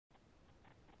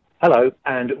Hello,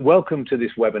 and welcome to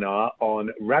this webinar on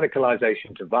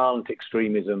radicalisation to violent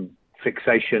extremism,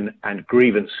 fixation and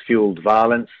grievance-fuelled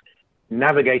violence,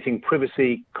 navigating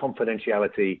privacy,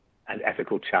 confidentiality and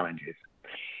ethical challenges.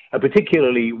 A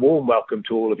particularly warm welcome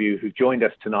to all of you who've joined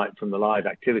us tonight from the live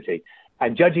activity.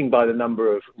 And judging by the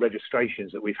number of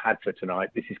registrations that we've had for tonight,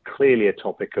 this is clearly a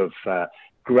topic of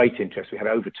great interest. We had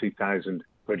over 2,000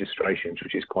 registrations,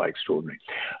 which is quite extraordinary.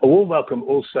 A warm welcome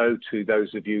also to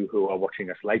those of you who are watching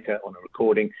us later on a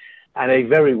recording, and a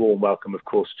very warm welcome, of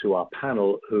course, to our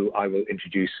panel, who I will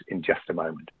introduce in just a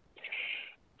moment.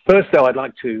 First, though, I'd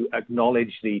like to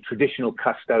acknowledge the traditional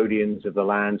custodians of the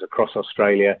lands across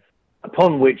Australia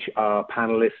upon which our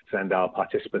panelists and our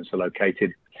participants are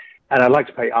located, and I'd like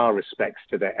to pay our respects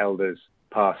to their elders,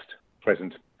 past,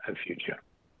 present, and future.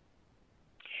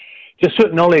 Just to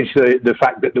acknowledge the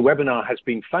fact that the webinar has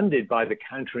been funded by the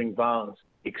Countering Violence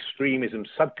Extremism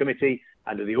Subcommittee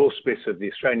under the auspice of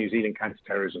the Australian-New Zealand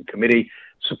Counter-Terrorism Committee,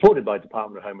 supported by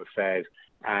Department of Home Affairs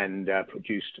and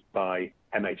produced by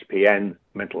MHPN,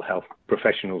 Mental Health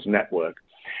Professionals Network.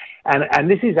 And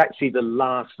this is actually the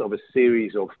last of a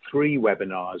series of 3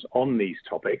 webinars on these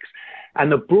topics.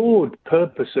 And the broad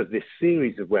purpose of this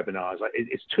series of webinars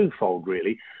is twofold,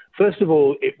 really. First of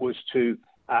all, it was to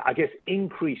I guess,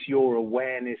 increase your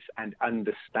awareness and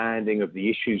understanding of the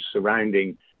issues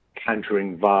surrounding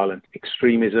countering violent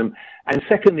extremism. And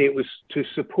secondly, it was to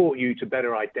support you to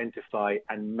better identify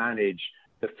and manage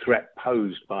the threat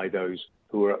posed by those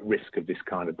who are at risk of this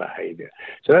kind of behavior.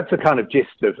 So that's the kind of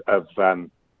gist of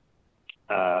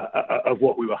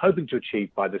what we were hoping to achieve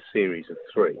by the series of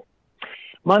 3.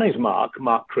 My name is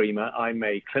Mark Creamer. I'm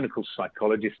a clinical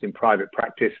psychologist in private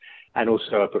practice and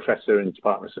also a professor in the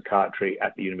Department of Psychiatry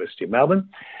at the University of Melbourne.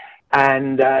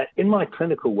 And in my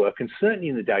clinical work, and certainly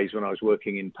in the days when I was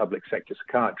working in public sector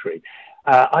psychiatry,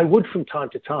 I would from time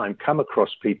to time come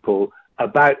across people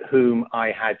about whom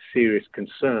I had serious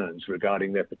concerns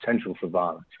regarding their potential for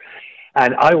violence.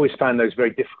 And I always found those very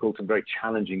difficult and very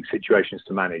challenging situations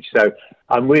to manage. So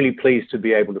I'm really pleased to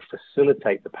be able to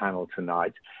facilitate the panel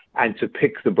tonight and to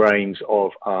pick the brains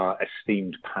of our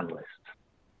esteemed panelists.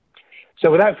 So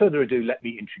without further ado, let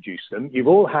me introduce them. You've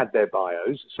all had their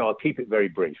bios, so I'll keep it very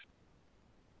brief.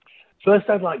 First,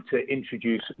 I'd like to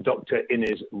introduce Dr.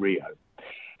 Inez Rio.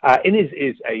 Inez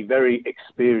is a very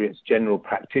experienced general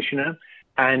practitioner,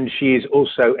 and she is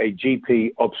also a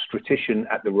GP obstetrician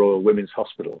at the Royal Women's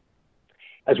Hospital.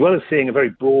 As well as seeing a very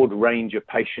broad range of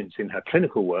patients in her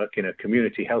clinical work in a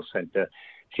community health centre,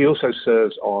 she also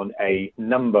serves on a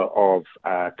number of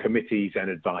committees and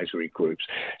advisory groups.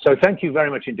 So thank you very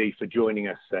much indeed for joining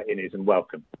us, Inez, and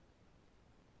welcome.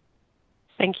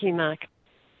 Thank you, Mark.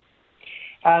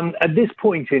 At this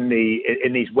point in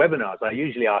these webinars, I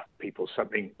usually ask people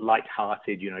something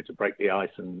light-hearted, to break the ice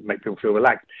and make them feel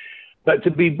relaxed. But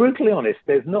to be brutally honest,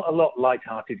 there's not a lot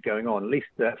light-hearted going on, at least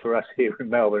for us here in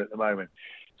Melbourne at the moment.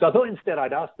 So I thought instead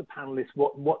I'd ask the panelists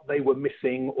what they were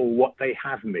missing or what they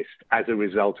have missed as a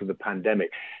result of the pandemic.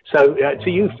 So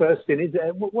to you first, Inez,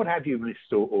 what have you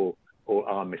missed or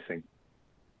are missing?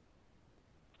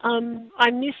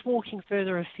 I miss walking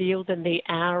further afield than the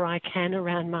hour I can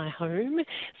around my home.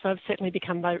 So I've certainly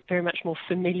become very much more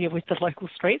familiar with the local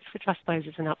streets, which I suppose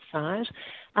is an upside.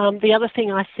 The other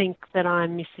thing I think that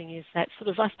I'm missing is that sort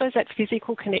of, I suppose, that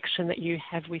physical connection that you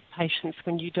have with patients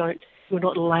when you're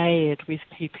not layered with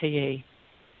PPE.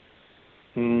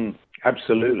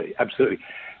 Absolutely, absolutely.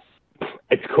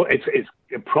 It's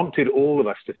prompted all of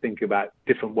us to think about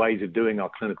different ways of doing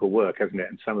our clinical work, hasn't it?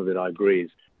 And some of it, I agree,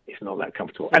 is not that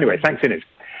comfortable. Anyway, thanks, Inez.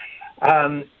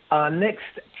 Our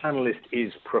next panelist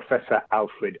is Professor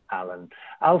Alfred Allen.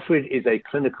 Alfred is a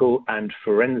clinical and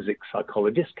forensic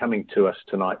psychologist coming to us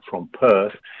tonight from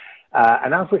Perth.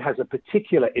 And Alfred has a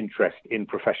particular interest in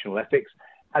professional ethics,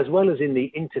 as well as in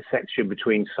the intersection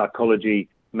between psychology,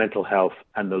 mental health,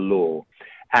 and the law.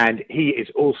 And he is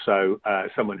also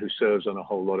someone who serves on a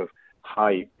whole lot of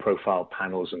high-profile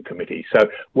panels and committees. So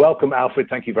welcome, Alfred.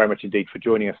 Thank you very much indeed for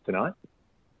joining us tonight.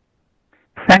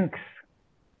 Thanks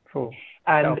for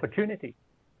the opportunity.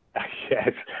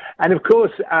 Yes. And of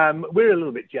course, we're a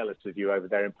little bit jealous of you over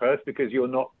there in Perth because you're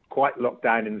not quite locked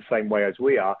down in the same way as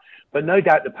we are. But no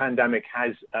doubt the pandemic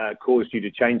has caused you to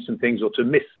change some things or to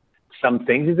miss some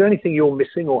things. Is there anything you're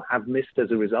missing or have missed as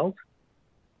a result?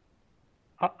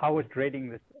 I was dreading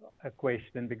this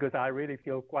question because I really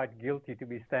feel quite guilty to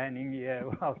be standing here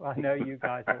while I know you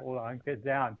guys are all hunkered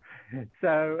down.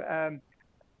 So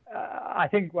I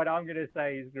think what I'm going to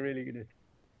say is really going to,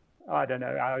 I don't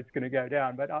know how it's going to go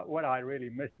down, but what I really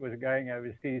missed was going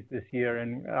overseas this year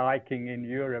and hiking in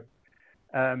Europe.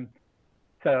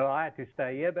 So I had to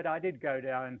stay here, but I did go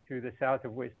down to the south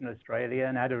of Western Australia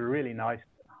and had a really nice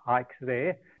hike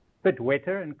there. Bit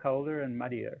wetter and colder and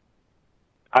muddier.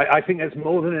 I think that's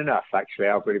more than enough, actually,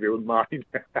 Alfred, if you wouldn't mind.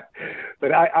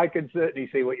 But I can certainly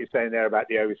see what you're saying there about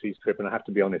the overseas trip, and I have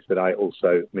to be honest that I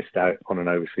also missed out on an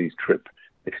overseas trip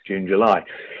this June, July.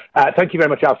 Thank you very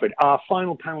much, Alfred. Our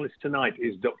final panelist tonight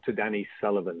is Dr. Danny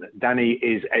Sullivan. Danny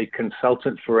is a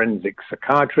consultant forensic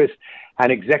psychiatrist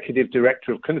and executive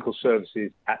director of clinical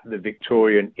services at the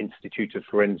Victorian Institute of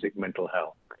Forensic Mental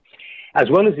Health. As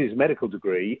well as his medical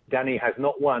degree, Danny has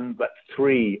not one, but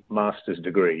 3 master's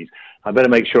degrees. I better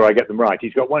make sure I get them right.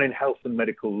 He's got one in health and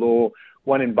medical law,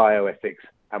 one in bioethics,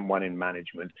 and one in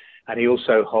management. And he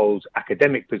also holds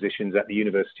academic positions at the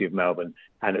University of Melbourne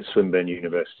and at Swinburne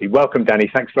University. Welcome, Danny.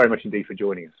 Thanks very much indeed for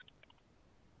joining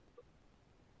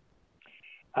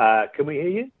us. Can we hear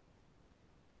you?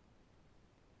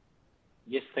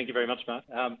 Yes, thank you very much, Mark.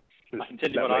 I can tell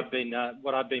you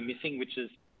what I've been missing, which is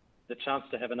the chance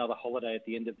to have another holiday at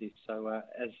the end of this. So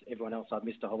as everyone else, I've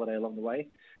missed a holiday along the way,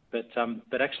 but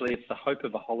actually it's the hope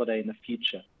of a holiday in the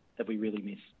future that we really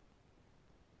miss.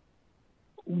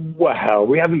 Well,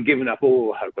 we haven't given up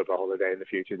all hope of a holiday in the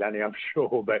future, Danny, I'm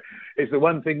sure, but it's the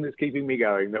one thing that's keeping me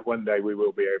going, that one day we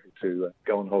will be able to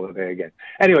go on holiday again.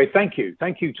 Anyway, thank you.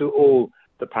 Thank you to all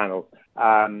the panel.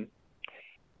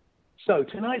 So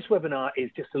tonight's webinar is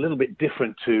just a little bit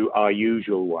different to our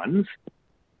usual ones.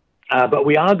 But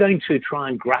we are going to try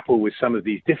and grapple with some of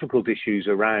these difficult issues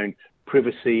around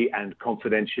privacy and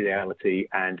confidentiality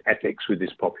and ethics with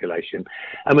this population.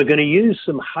 And we're going to use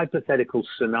some hypothetical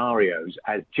scenarios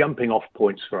as jumping off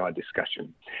points for our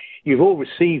discussion. You've all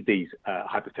received these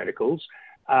hypotheticals.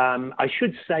 I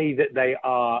should say that they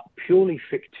are purely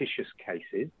fictitious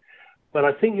cases, but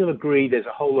I think you'll agree there's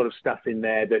a whole lot of stuff in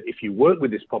there that if you work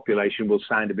with this population will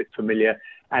sound a bit familiar,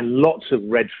 and lots of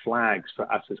red flags for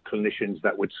us as clinicians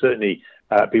that would certainly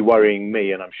be worrying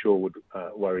me, and I'm sure would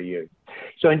worry you.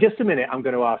 So in just a minute, I'm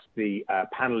going to ask the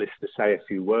panelists to say a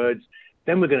few words.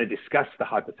 Then we're going to discuss the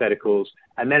hypotheticals.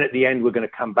 And then at the end, we're going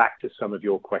to come back to some of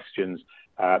your questions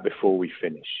before we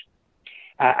finish.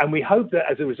 And we hope that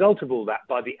as a result of all that,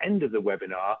 by the end of the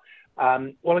webinar,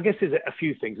 well, I guess there's a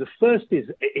few things. The first is,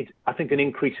 I think, an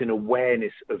increase in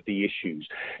awareness of the issues.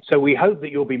 So we hope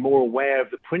that you'll be more aware of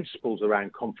the principles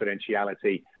around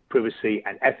confidentiality, privacy,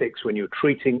 and ethics when you're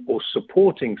treating or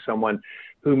supporting someone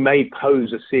who may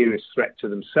pose a serious threat to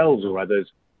themselves or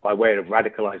others by way of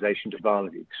radicalisation to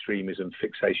violent extremism,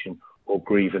 fixation, or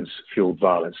grievance-fuelled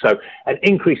violence. So an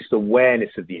increased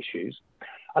awareness of the issues.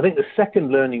 I think the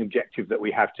second learning objective that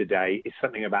we have today is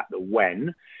something about the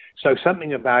when. So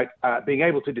something about being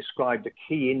able to describe the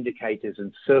key indicators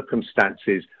and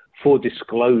circumstances for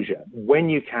disclosure, when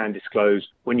you can disclose,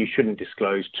 when you shouldn't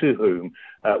disclose, to whom,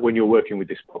 when you're working with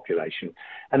this population.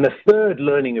 And the third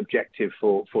learning objective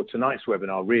for tonight's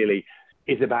webinar really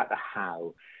is about the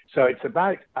how. So it's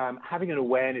about having an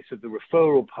awareness of the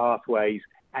referral pathways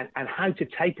and how to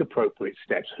take appropriate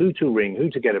steps, who to ring, who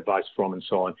to get advice from, and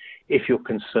so on, if you're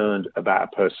concerned about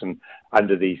a person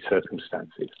under these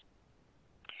circumstances.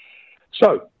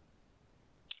 So,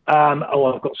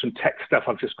 I've got some text stuff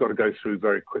I've just got to go through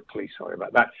very quickly. Sorry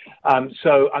about that.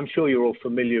 So I'm sure you're all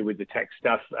familiar with the text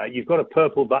stuff. You've got a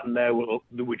purple button there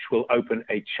which will open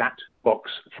a chat box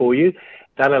for you.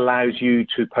 That allows you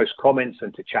to post comments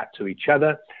and to chat to each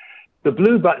other. The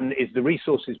blue button is the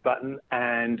resources button,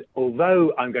 and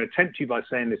although I'm going to tempt you by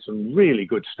saying there's some really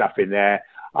good stuff in there,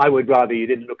 I would rather you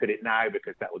didn't look at it now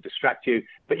because that will distract you,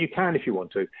 but you can if you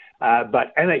want to.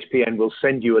 But NHPN will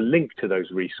send you a link to those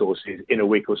resources in a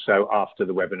week or so after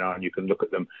the webinar, and you can look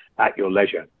at them at your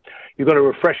leisure. You've got a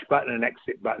refresh button, an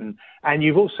exit button, and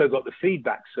you've also got the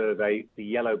feedback survey, the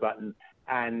yellow button,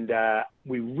 and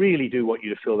we really do want you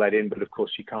to fill that in, but of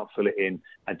course you can't fill it in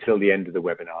until the end of the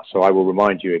webinar. So I will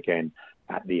remind you again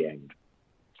at the end.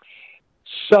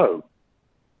 So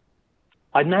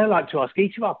I'd now like to ask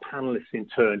each of our panelists in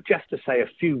turn just to say a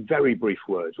few very brief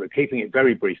words. We're keeping it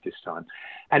very brief this time.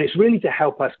 And it's really to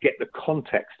help us get the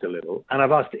context a little. And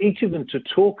I've asked each of them to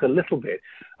talk a little bit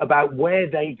about where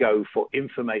they go for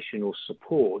information or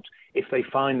support if they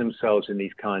find themselves in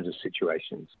these kinds of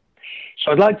situations.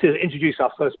 So I'd like to introduce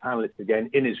our first panelist again,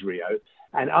 Inez Rio,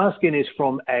 and ask Inez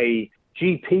from a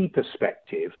GP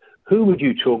perspective, who would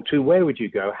you talk to? Where would you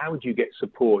go? How would you get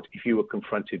support if you were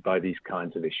confronted by these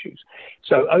kinds of issues?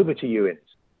 So over to you, Inez.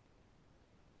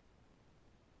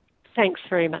 Thanks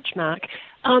very much, Mark.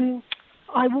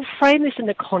 I will frame this in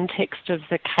the context of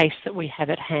the case that we have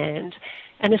at hand.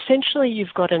 And essentially,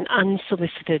 you've got an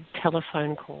unsolicited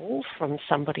telephone call from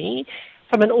somebody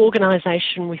from an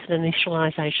organisation with an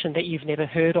initialisation that you've never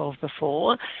heard of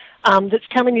before, that's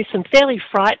telling you some fairly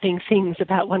frightening things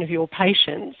about one of your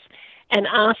patients and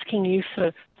asking you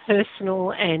for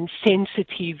personal and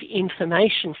sensitive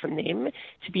information from them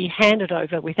to be handed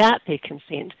over without their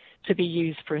consent to be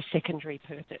used for a secondary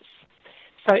purpose.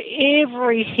 So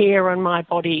every hair on my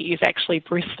body is actually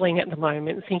bristling at the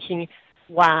moment, thinking,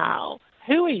 wow,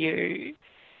 who are you?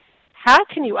 How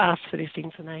can you ask for this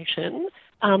information?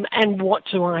 And what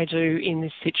do I do in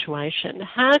this situation?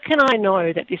 How can I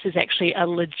know that this is actually a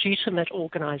legitimate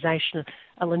organisation,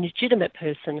 a legitimate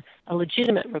person, a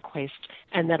legitimate request,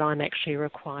 and that I'm actually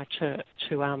required to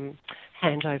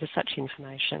hand over such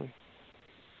information?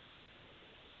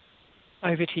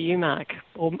 Over to you, Mark,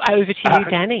 or over to you,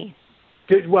 Danny.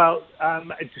 Good. Well,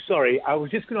 sorry, I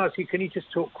was just going to ask you, can you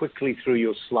just talk quickly through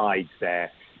your slides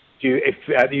there? Can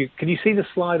you see the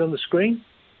slide on the screen?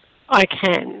 I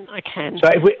can. So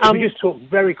if we just talk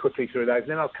very quickly through those,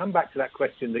 then I'll come back to that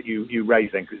question that you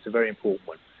raised then, because it's a very important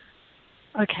one.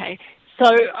 Okay. So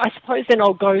I suppose then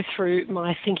I'll go through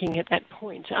my thinking at that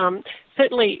point.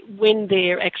 Certainly when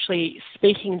they're actually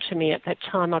speaking to me at that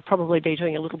time, I'd probably be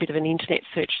doing a little bit of an internet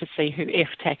search to see who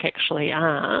FTAC actually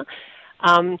are.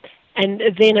 And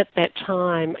then at that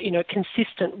time,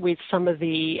 consistent with some of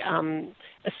the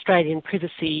Australian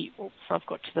privacy, I've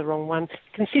got to the wrong one,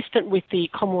 consistent with the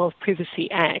Commonwealth Privacy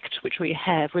Act, which we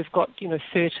have, we've got,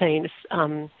 13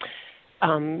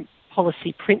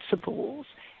 policy principles,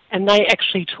 and they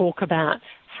actually talk about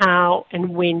how and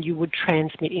when you would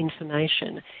transmit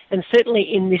information. And certainly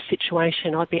in this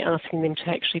situation, I'd be asking them to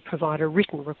actually provide a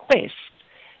written request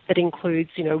that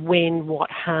includes, when, what,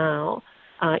 how,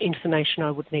 information I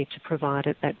would need to provide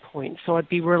at that point. So I'd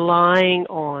be relying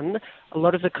on a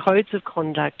lot of the codes of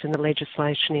conduct and the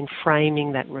legislation in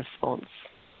framing that response.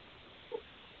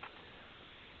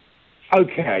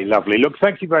 Okay, lovely. Look,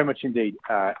 thank you very much indeed,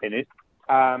 Inês.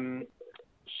 I'm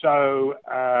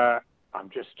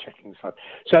just checking the slide.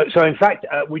 So in fact,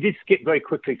 we did skip very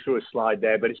quickly through a slide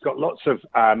there, but it's got lots of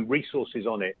resources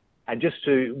on it. And just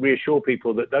to reassure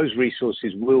people that those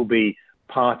resources will be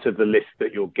part of the list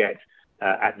that you'll get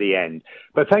at the end.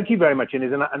 But thank you very much,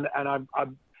 Inês. And I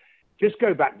just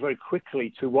go back very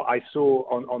quickly to what I saw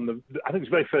on the, I think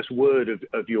it's the very first word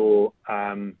of your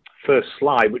first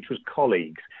slide, which was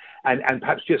colleagues. And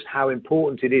perhaps just how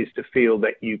important it is to feel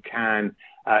that you can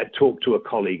talk to a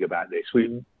colleague about this.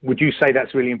 Would you say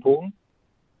that's really important?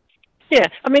 Yeah,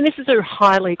 I mean, this is a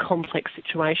highly complex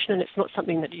situation and it's not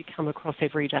something that you come across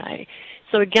every day.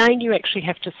 So again, you actually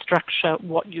have to structure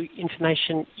what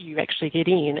information you actually get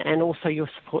in and also your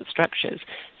support structures.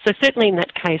 So certainly in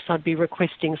that case, I'd be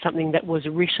requesting something that was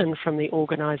written from the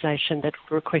organisation that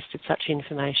requested such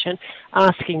information,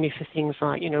 asking me for things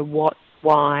like, what,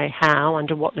 why, how,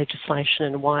 under what legislation,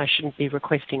 and why I shouldn't be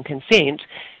requesting consent.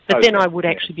 But then I would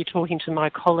actually be talking to my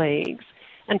colleagues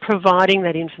and providing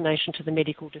that information to the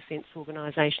Medical Defence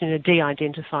Organisation in a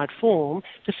de-identified form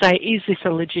to say, is this a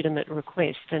legitimate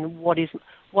request, and what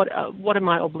are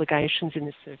my obligations in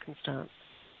this circumstance?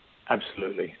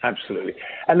 Absolutely, absolutely.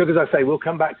 And look, as I say, we'll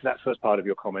come back to that first part of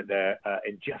your comment there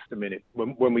in just a minute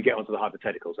when we get onto the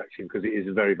hypotheticals, actually, because it is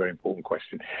a very, very important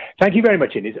question. Thank you very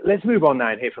much, Inês. Let's move on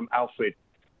now and hear from Alfred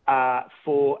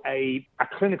for a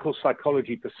clinical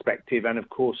psychology perspective and, of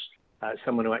course,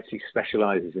 someone who actually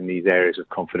specialises in these areas of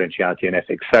confidentiality and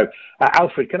ethics. So,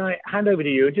 Alfred, can I hand over to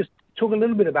you and just talk a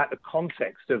little bit about the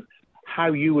context of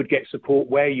how you would get support,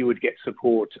 where you would get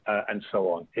support, and so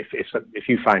on, if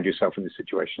you find yourself in this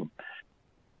situation.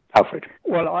 Alfred.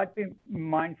 Well, I've been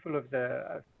mindful of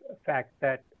the fact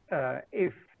that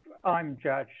if I'm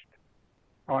judged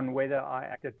on whether I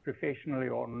acted professionally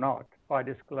or not by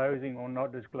disclosing or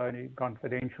not disclosing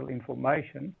confidential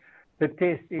information, the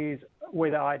test is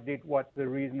whether I did what the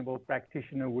reasonable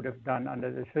practitioner would have done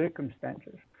under the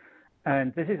circumstances.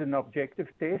 And this is an objective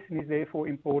test and is therefore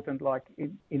important, like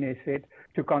Inês said,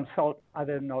 to consult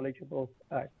other knowledgeable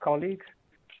colleagues.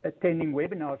 Attending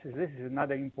webinars, this is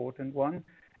another important one.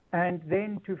 And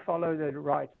then to follow the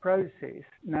right process.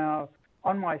 Now,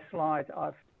 on my slides,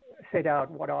 I've set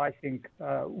out what I think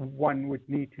one would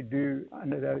need to do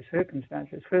under those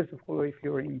circumstances. First of all, if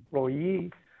you're an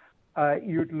employee,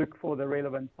 you'd look for the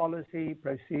relevant policy,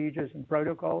 procedures, and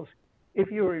protocols. If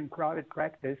you're in private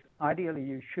practice, ideally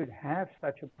you should have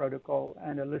such a protocol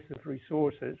and a list of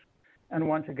resources. And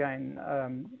once again,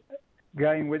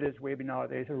 going with this webinar,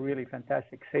 there's a really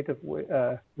fantastic set of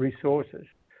resources.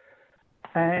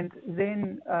 And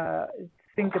then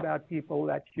think about people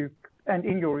that and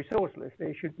in your resource list,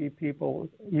 there should be people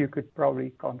you could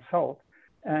probably consult.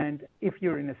 And if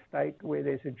you're in a state where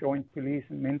there's a joint police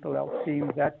and mental health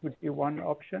team, that would be one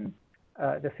option.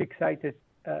 The Fixated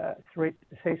Threat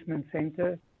Assessment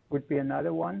Centre would be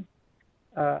another one.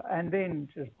 And then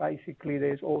just basically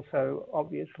there's also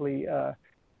obviously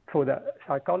for the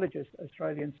psychologists,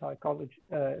 Australian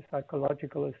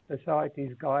Psychological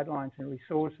Society's guidelines and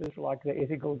resources like the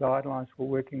ethical guidelines for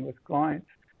working with clients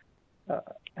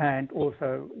and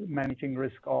also managing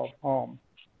risk of harm.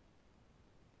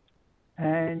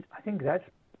 And I think that's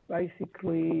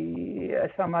basically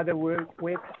some other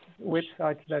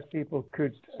websites that people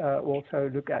could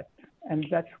also look at. And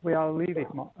that's where I'll leave it,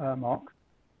 Mark.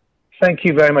 Thank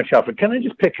you very much, Alfred. Can I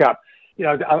just pick up,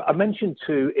 I mentioned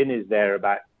to Inez there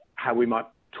about how we might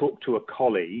talk to a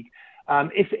colleague.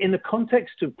 If in the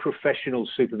context of professional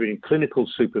supervision, clinical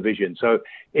supervision, so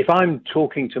if I'm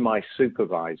talking to my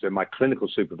supervisor, my clinical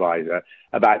supervisor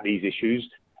about these issues,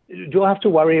 do I have to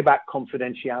worry about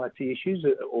confidentiality issues,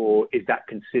 or is that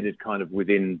considered kind of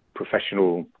within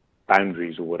professional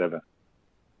boundaries or whatever?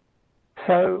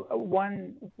 So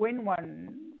when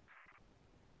one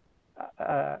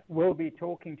will be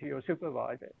talking to your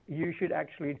supervisor, you should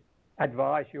actually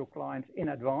advise your clients in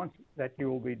advance that you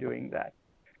will be doing that.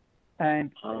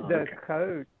 And the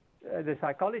code, the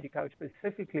psychology code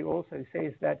specifically also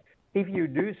says that if you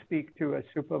do speak to a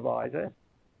supervisor,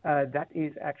 that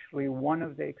is actually one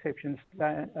of the exceptions.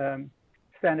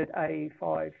 Standard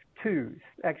A52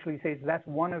 actually says that's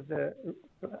one of the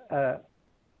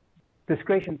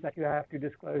discretions that you have to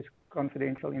disclose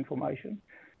confidential information.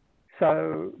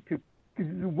 So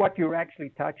what you're actually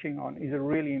touching on is a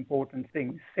really important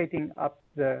thing, setting up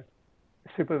the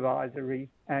supervisory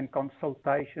and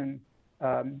consultation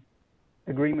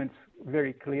agreements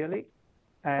very clearly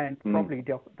and probably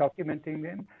documenting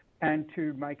them, and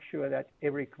to make sure that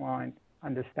every client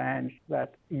understands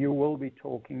that you will be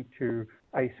talking to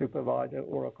a supervisor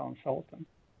or a consultant.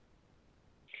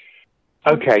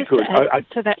 Okay, good.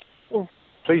 To that,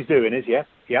 please do, Inez.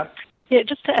 Yeah. Yeah,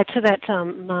 just to add to that,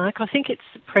 Mark, I think it's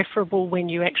preferable when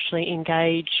you actually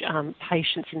engage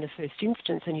patients in the first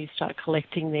instance and you start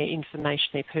collecting their information,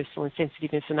 their personal and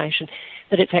sensitive information,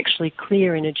 that it's actually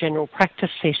clear in a general practice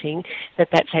setting that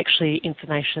that's actually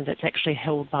information that's actually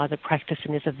held by the practice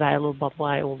and is available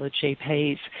by all the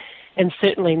GPs. And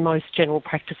certainly most general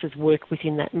practices work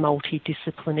within that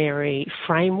multidisciplinary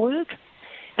framework.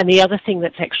 And the other thing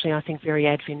that's actually, I think, very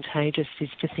advantageous is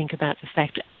to think about the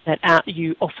fact that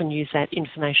you often use that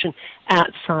information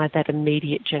outside that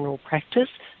immediate general practice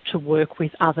to work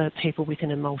with other people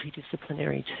within a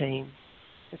multidisciplinary team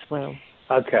as well.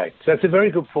 Okay, so that's a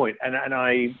very good point. And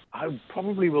I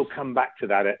probably will come back to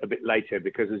that a bit later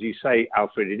because, as you say,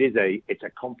 Alfred, it's a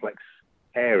complex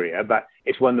area, but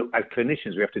it's one that as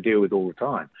clinicians we have to deal with all the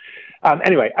time.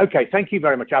 Anyway, okay, thank you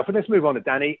very much, Alfred. Let's move on to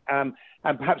Danny.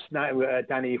 And perhaps now,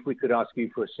 Danny, if we could ask you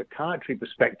for a psychiatry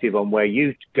perspective on where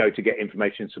you go to get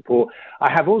information and support.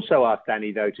 I have also asked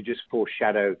Danny, though, to just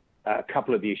foreshadow a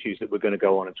couple of the issues that we're going to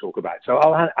go on and talk about. So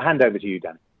I'll hand over to you,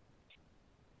 Danny.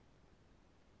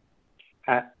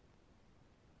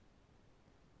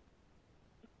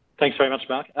 Thanks very much,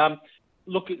 Mark.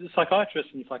 Look,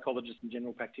 psychiatrists and psychologists and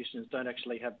general practitioners don't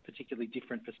actually have particularly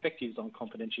different perspectives on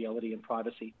confidentiality and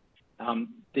privacy.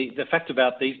 The fact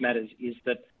about these matters is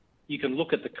that you can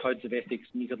look at the codes of ethics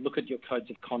and you can look at your codes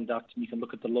of conduct and you can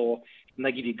look at the law and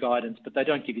they give you guidance, but they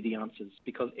don't give you the answers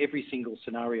because every single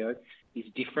scenario is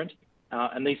different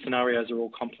and these scenarios are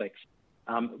all complex.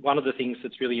 One of the things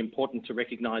that's really important to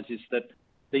recognise is that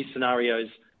these scenarios,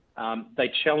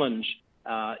 they challenge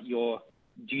your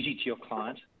duty to your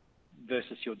client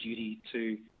versus your duty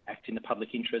to act in the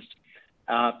public interest.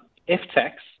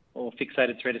 FTACs, or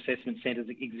Fixated Threat Assessment Centres,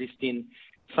 exist in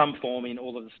some form in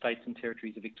all of the states and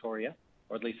territories of Victoria,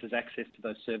 or at least there's access to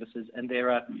those services. And they're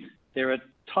a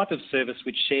type of service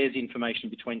which shares information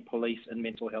between police and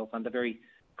mental health under very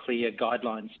clear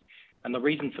guidelines. And the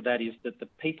reason for that is that the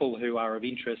people who are of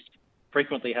interest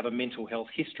frequently have a mental health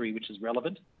history which is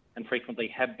relevant and frequently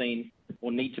have been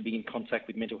or need to be in contact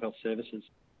with mental health services.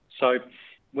 So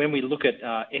when we look at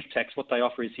FTACs, what they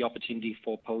offer is the opportunity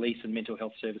for police and mental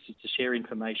health services to share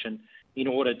information in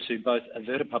order to both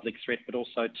avert a public threat, but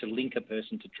also to link a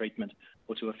person to treatment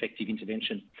or to effective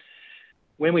intervention.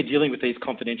 When we're dealing with these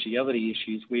confidentiality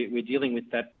issues, we're dealing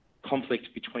with that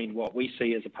conflict between what we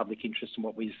see as a public interest and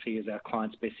what we see as our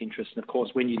client's best interest. And of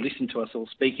course, when you listen to us all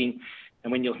speaking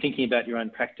and when you're thinking about your own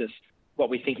practice, what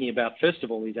we're thinking about, first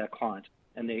of all, is our client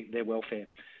and their welfare.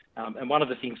 And one of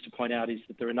the things to point out is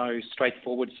that there are no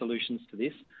straightforward solutions to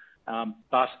this,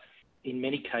 but in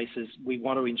many cases, we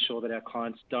want to ensure that our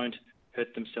clients don't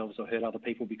hurt themselves or hurt other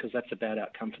people because that's a bad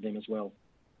outcome for them as well.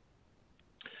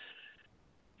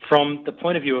 From the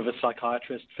point of view of a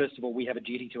psychiatrist, first of all, we have a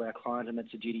duty to our client, and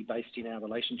that's a duty based in our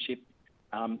relationship.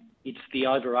 It's the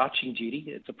overarching duty.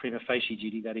 It's a prima facie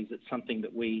duty. That is, it's something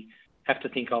that we have to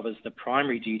think of as the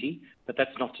primary duty, but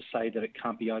that's not to say that it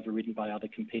can't be overridden by other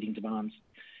competing demands.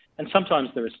 And sometimes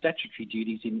there are statutory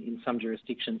duties in some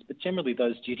jurisdictions, but generally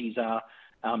those duties are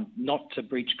not to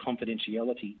breach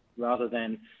confidentiality, rather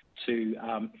than to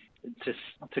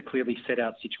clearly set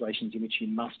out situations in which you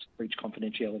must breach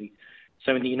confidentiality.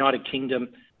 So in the United Kingdom,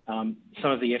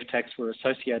 some of the FTACs were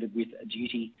associated with a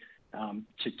duty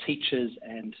to teachers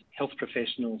and health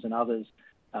professionals and others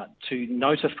to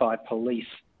notify police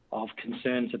of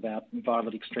concerns about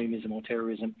violent extremism or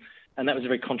terrorism. And that was a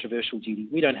very controversial duty.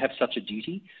 We don't have such a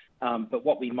duty, but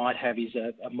what we might have is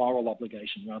a moral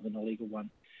obligation rather than a legal one.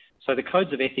 So the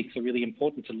codes of ethics are really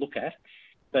important to look at,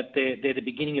 but they're the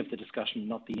beginning of the discussion,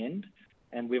 not the end.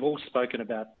 And we've all spoken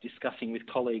about discussing with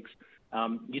colleagues.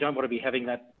 You don't want to be having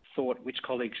that thought, which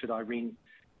colleague should I ring?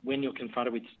 When you're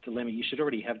confronted with this dilemma, you should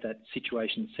already have that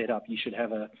situation set up. You should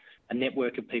have a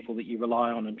network of people that you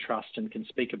rely on and trust and can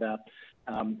speak about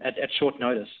at short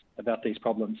notice about these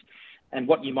problems. And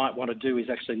what you might want to do is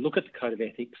actually look at the code of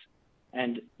ethics,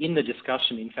 and in the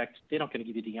discussion, in fact, they're not going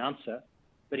to give you the answer,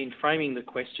 but in framing the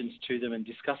questions to them and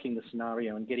discussing the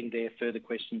scenario and getting their further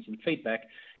questions and feedback,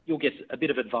 you'll get a bit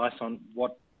of advice on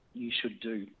what you should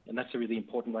do. And that's a really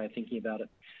important way of thinking about it.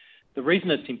 The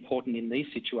reason it's important in these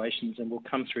situations, and we'll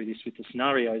come through this with the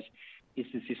scenarios, is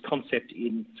there's this concept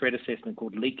in threat assessment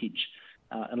called leakage.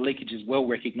 And leakage is well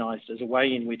recognised as a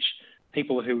way in which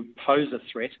people who pose a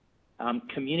threat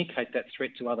communicate that threat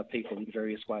to other people in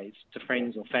various ways, to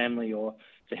friends or family or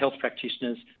to health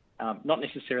practitioners, not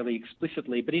necessarily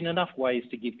explicitly, but in enough ways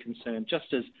to give concern,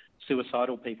 just as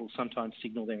suicidal people sometimes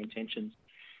signal their intentions.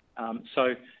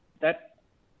 So that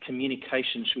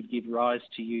communication should give rise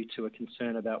to you to a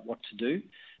concern about what to do.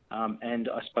 And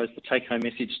I suppose the take-home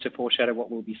message, to foreshadow what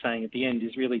we'll be saying at the end,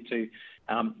 is really to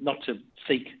not to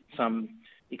seek some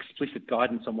explicit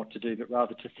guidance on what to do, but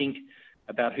rather to think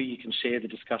about who you can share the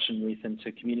discussion with and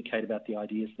to communicate about the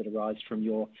ideas that arise from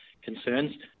your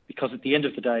concerns. Because at the end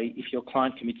of the day, if your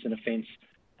client commits an offence,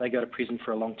 they go to prison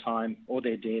for a long time, or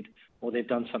they're dead, or they've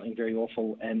done something very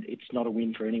awful, and it's not a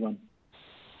win for anyone.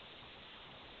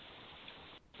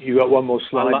 You got one more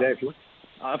slide there, if you want.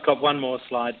 I've got one more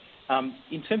slide.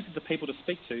 In terms of the people to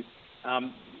speak to,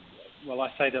 well, I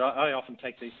say that I often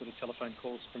take these sort of telephone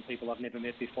calls from people I've never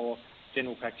met before,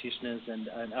 general practitioners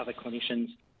and other clinicians.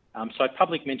 So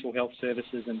public mental health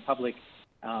services and public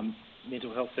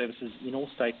mental health services in all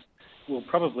states will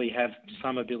probably have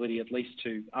some ability at least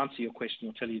to answer your question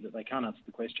or tell you that they can't answer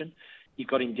the question. You've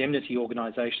got indemnity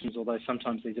organisations, although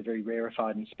sometimes these are very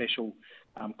rarefied and special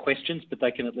questions, but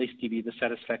they can at least give you the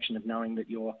satisfaction of knowing that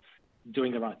you're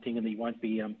doing the right thing and that you won't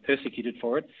be persecuted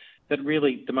for it. But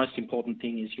really, the most important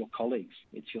thing is your colleagues.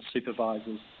 It's your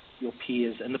supervisors, your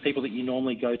peers, and the people that you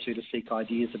normally go to seek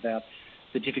ideas about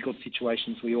the difficult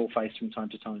situations we all face from time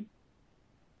to time.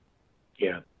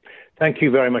 Yeah. Thank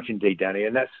you very much indeed, Danny.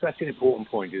 And that's an important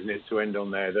point, isn't it, to end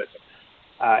on there,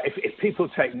 that if people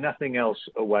take nothing else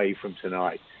away from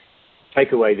tonight,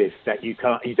 take away this, that you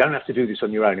don't have to do this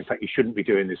on your own. In fact, you shouldn't be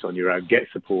doing this on your own. Get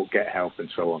support, get help, and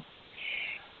so on.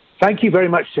 Thank you very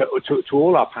much to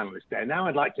all our panelists there. Now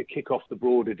I'd like to kick off the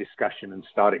broader discussion and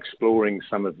start exploring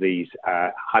some of these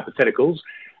hypotheticals.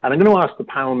 And I'm going to ask the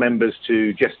panel members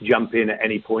to just jump in at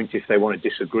any point if they want to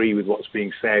disagree with what's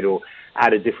being said or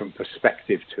add a different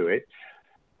perspective to it.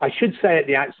 I should say at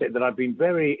the outset that I've been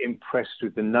very impressed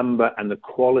with the number and the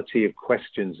quality of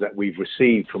questions that we've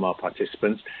received from our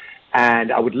participants.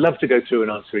 And I would love to go through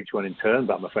and answer each one in turn,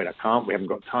 but I'm afraid I can't. We haven't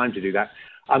got time to do that.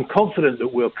 I'm confident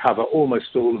that we'll cover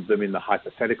almost all of them in the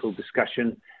hypothetical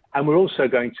discussion. And we're also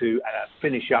going to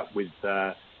finish up with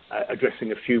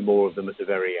addressing a few more of them at the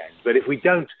very end. But if we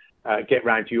don't get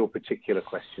round to your particular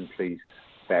question, please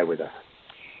bear with us.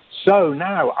 So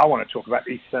now I want to talk about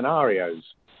these scenarios.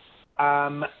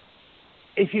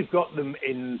 If you've got them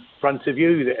in front of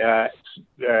you,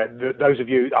 those of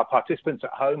you, our participants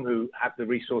at home who have the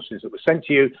resources that were sent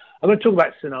to you, I'm going to talk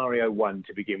about scenario 1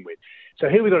 to begin with. So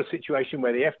here we've got a situation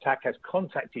where the FTAC has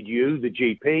contacted you, the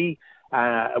GP.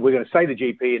 We're going to say the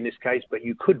GP in this case, but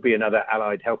you could be another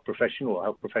allied health professional or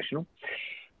health professional.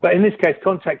 But in this case,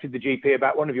 contacted the GP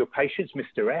about one of your patients,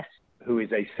 Mr. S, who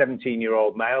is a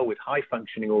 17-year-old male with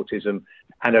high-functioning autism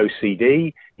and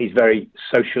OCD. He's very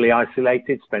socially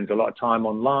isolated, spends a lot of time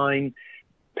online.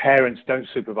 Parents don't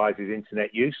supervise his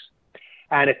internet use.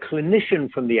 And a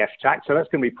clinician from the FTAC, so that's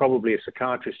going to be probably a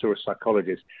psychiatrist or a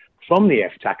psychologist from the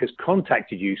FTAC, has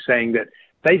contacted you saying that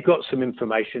they've got some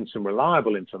information, some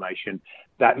reliable information,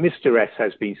 that Mr. S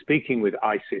has been speaking with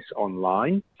ISIS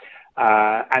online,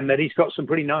 and that he's got some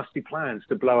pretty nasty plans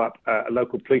to blow up a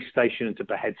local police station and to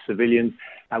behead civilians.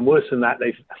 And worse than that,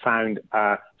 they've found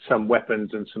some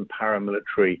weapons and some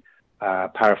paramilitary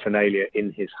paraphernalia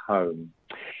in his home.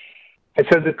 And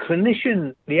so the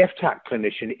clinician, the FTAC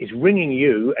clinician, is ringing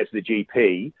you as the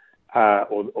GP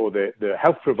or the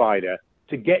health provider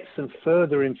to get some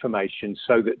further information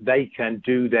so that they can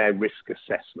do their risk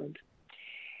assessment.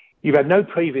 You've had no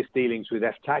previous dealings with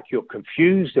FTAC. You're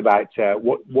confused about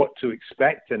what to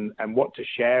expect and what to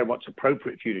share, what's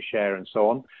appropriate for you to share, and so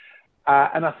on.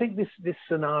 And I think this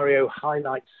scenario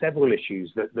highlights several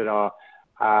issues that are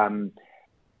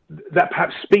that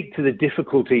perhaps speak to the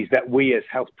difficulties that we as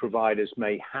health providers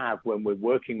may have when we're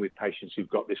working with patients who've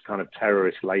got this kind of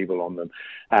terrorist label on them,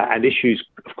 and issues,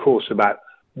 of course, about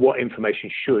what information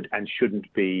should and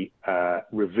shouldn't be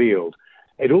revealed.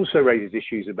 It also raises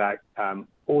issues about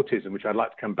autism, which I'd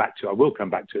like to come back to. I will come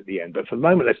back to at the end, but for the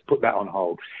moment, let's put that on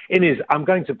hold. Inez, I'm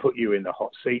going to put you in the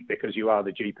hot seat because you are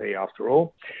the GP after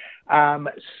all.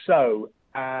 So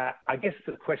I guess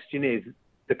the question is,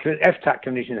 the FTAC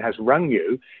clinician has rung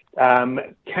you.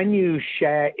 Can you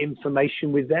share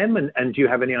information with them? And do you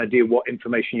have any idea what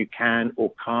information you can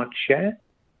or can't share?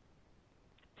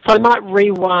 So I might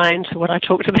rewind to what I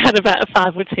talked about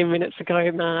 5 or 10 minutes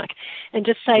ago, Mark, and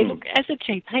just say, look, as a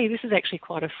GP, this is actually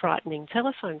quite a frightening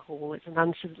telephone call. It's an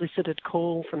unsolicited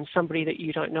call from somebody that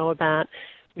you don't know about,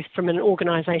 from an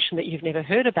organisation that you've never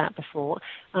heard about before,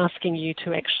 asking you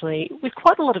to actually, with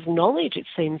quite a lot of knowledge, it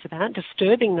seems, about,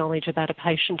 disturbing knowledge about a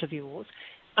patient of yours,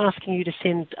 asking you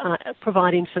to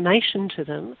provide information to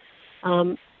them,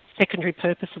 secondary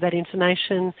purpose of that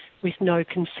information with no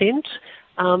consent.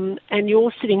 And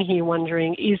you're sitting here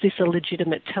wondering, is this a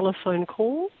legitimate telephone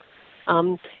call?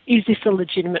 Is this a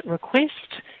legitimate request?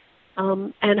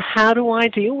 And how do I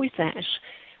deal with that?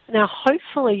 Now,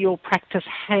 hopefully your practice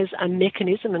has a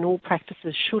mechanism, and all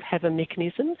practices should have a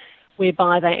mechanism,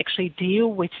 whereby they actually deal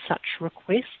with such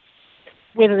requests,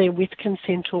 whether they're with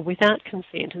consent or without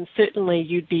consent. And certainly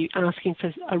you'd be asking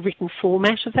for a written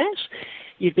format of that.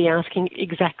 You'd be asking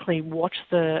exactly what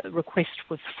the request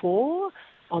was for,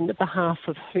 on the behalf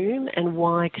of whom, and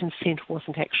why consent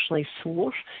wasn't actually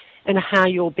sought, and how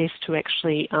you're best to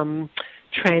actually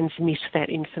transmit that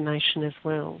information as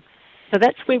well. So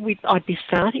that's where I'd be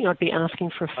starting. I'd be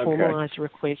asking for a formalised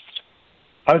request.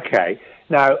 Okay.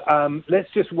 Now, let's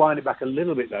just wind it back a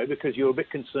little bit, though, because you're a bit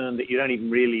concerned that you don't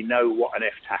even really know what an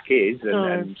FTAC is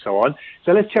and so on.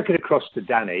 So let's chuck it across to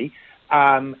Danny.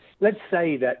 Let's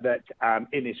say that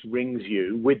Inez rings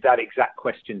you with that exact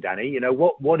question, Danny. You know,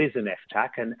 what is an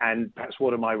FTAC, and perhaps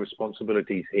what are my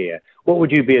responsibilities here? What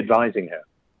would you be advising her?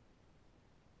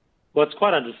 Well, it's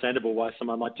quite understandable why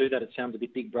someone might do that. It sounds a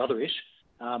bit Big Brother-ish.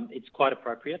 It's quite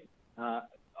appropriate.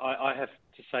 I have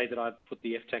to say that I've put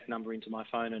the FTAC number into my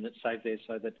phone and it's saved there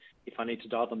so that if I need to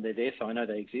dial them, they're there, so I know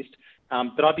they exist.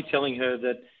 But I'd be telling her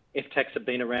that FTACs have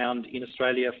been around in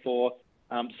Australia for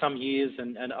some years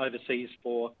and overseas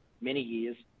for many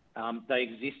years. They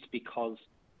exist because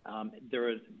there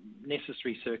are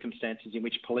necessary circumstances in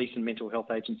which police and mental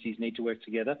health agencies need to work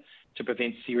together to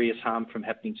prevent serious harm from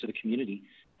happening to the community.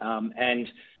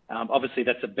 Obviously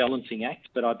that's a balancing act,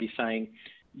 but I'd be saying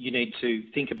you need to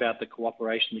think about the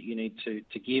cooperation that you need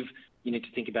to give. You need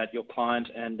to think about your client,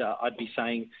 and I'd be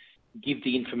saying give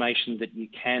the information that you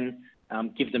can,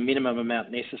 give the minimum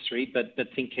amount necessary, but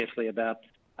think carefully about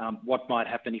what might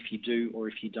happen if you do or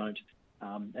if you don't.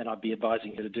 And I'd be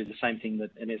advising her to do the same thing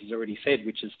that Inez has already said,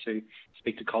 which is to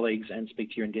speak to colleagues and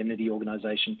speak to your indemnity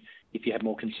organisation if you have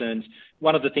more concerns.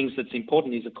 One of the things that's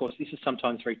important is, of course, this is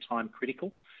sometimes very time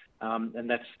critical, and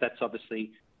that's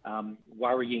obviously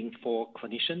worrying for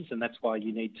clinicians, and that's why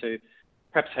you need to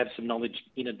perhaps have some knowledge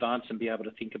in advance and be able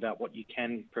to think about what you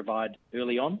can provide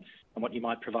early on and what you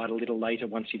might provide a little later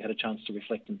once you've had a chance to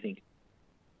reflect and think.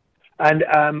 And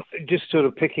just sort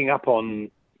of picking up on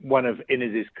one of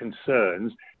Inez's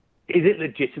concerns, is it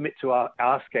legitimate to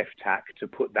ask FTAC to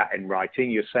put that in writing?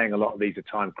 You're saying a lot of these are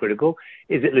time critical.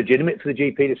 Is it legitimate for the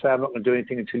GP to say, I'm not going to do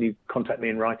anything until you contact me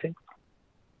in writing?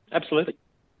 Absolutely.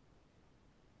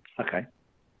 Okay,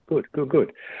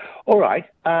 good. All right.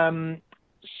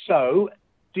 So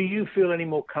do you feel any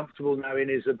more comfortable now,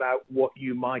 Inez, about what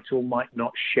you might or might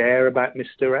not share about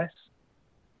Mr. S?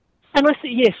 And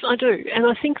yes, I do. And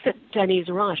I think that Danny is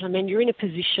right. I mean, you're in a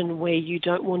position where you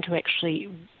don't want to actually,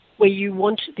 where you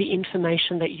want the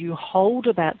information that you hold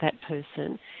about that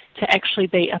person to actually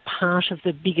be a part of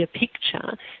the bigger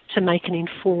picture to make an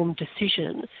informed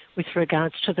decision with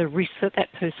regards to the risk that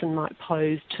that person might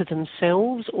pose to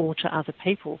themselves or to other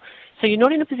people. So you're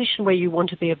not in a position where you want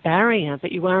to be a barrier,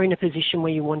 but you are in a position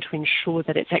where you want to ensure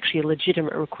that it's actually a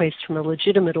legitimate request from a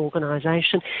legitimate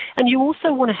organisation. And you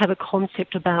also want to have a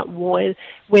concept about whether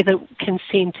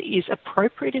consent is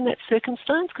appropriate in that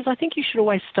circumstance, because I think you should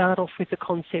always start off with the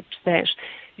concept that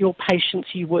your patients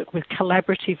you work with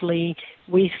collaboratively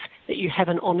with, that you have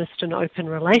an honest and open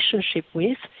relationship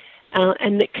with,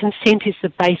 and that consent is the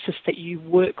basis that you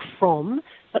work from.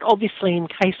 But obviously in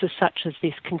cases such as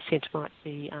this, consent might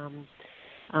be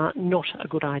not a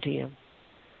good idea.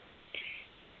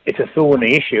 It's a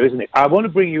thorny issue, isn't it? I want to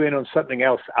bring you in on something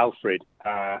else, Alfred,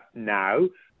 now,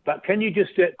 but can you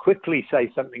just quickly say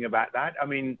something about that? I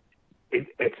mean,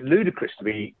 it's ludicrous to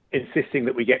be insisting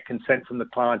that we get consent from the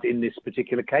client in this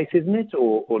particular case, isn't it,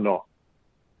 or not?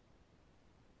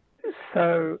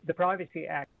 So the Privacy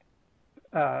Act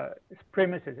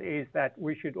premises is that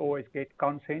we should always get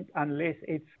consent unless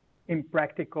it's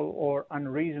impractical or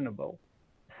unreasonable.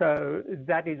 So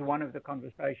that is one of the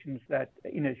conversations that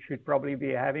Ines should probably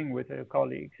be having with her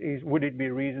colleagues, is would it be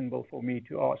reasonable for me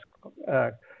to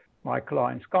ask my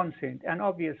client's consent? And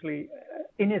obviously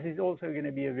Ines is also going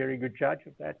to be a very good judge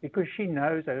of that, because she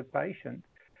knows her patient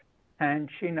and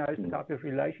she knows the type of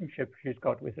relationship she's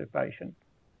got with her patient.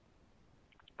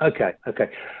 Okay.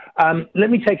 Let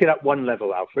me take it up one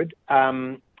level, Alfred.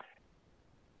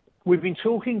 We've been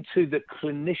talking to the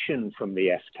clinician from the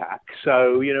FTAC.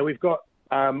 So,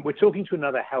 we're talking to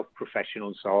another health professional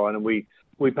and so on, and we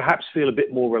perhaps feel a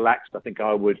bit more relaxed, I think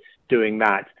I would, doing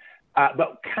that.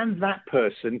 But can the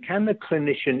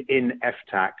clinician in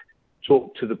FTAC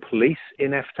talk to the police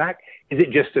in FTAC? Is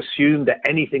it just assumed that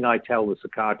anything I tell the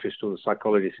psychiatrist or the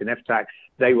psychologist in FTAC,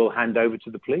 they will hand over to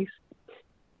the police?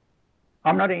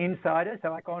 I'm not an insider,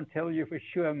 so I can't tell you for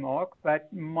sure, Mark,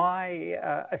 but my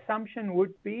assumption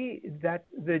would be that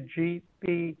the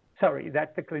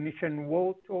clinician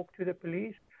will talk to the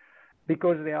police,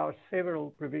 because there are several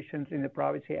provisions in the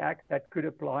Privacy Act that could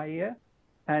apply here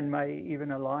and may even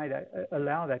allow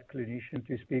that clinician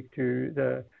to speak to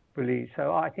the police.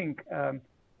 So I think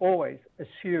always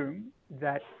assume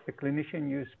that the clinician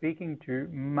you're speaking to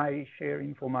may share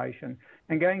information.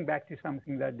 And going back to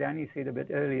something that Danny said a bit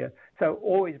earlier, so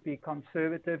always be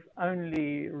conservative,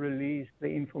 only release the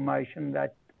information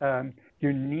that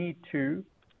you need to,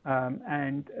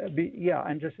 and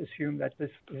just assume that this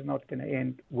is not going to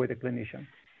end with a clinician.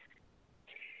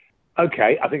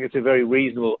 Okay, I think it's a very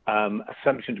reasonable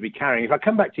assumption to be carrying. If I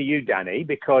come back to you, Danny,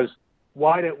 because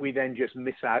why don't we then just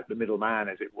miss out the middleman,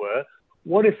 as it were?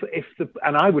 What if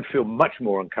and I would feel much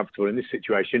more uncomfortable in this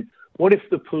situation, what if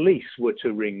the police were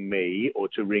to ring me or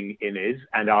to ring Ines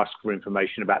and ask for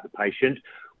information about the patient?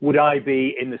 Would I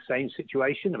be in the same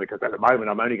situation? Because at the moment,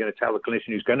 I'm only going to tell the clinician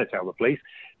who's going to tell the police.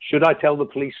 Should I tell the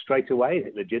police straight away? Is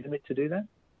it legitimate to do that?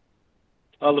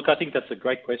 Oh, look, I think that's a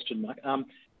great question, Mike.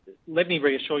 Let me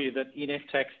reassure you that in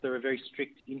FTACs, there are very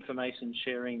strict information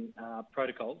sharing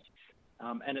protocols,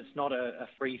 and it's not a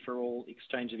free-for-all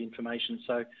exchange of information.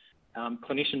 So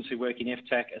clinicians who work in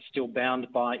FTAC are still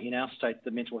bound by, in our state,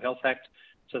 the Mental Health Act,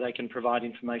 so they can provide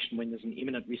information when there's an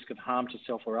imminent risk of harm to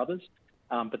self or others,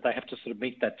 but they have to sort of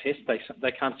meet that test.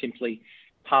 They can't simply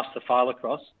pass the file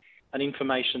across. And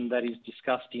information that is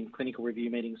discussed in clinical review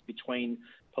meetings between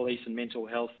police and mental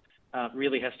health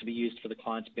really has to be used for the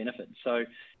client's benefit. So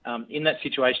in that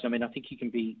situation, I mean, I think you can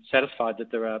be satisfied that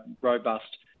there are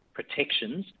robust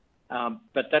protections,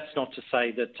 but that's not to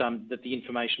say that that the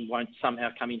information won't somehow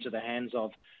come into the hands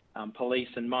of police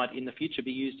and might in the future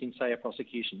be used in, say, a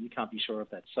prosecution. You can't be sure of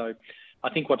that. So I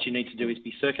think what you need to do is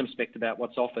be circumspect about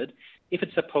what's offered. If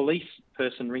it's a police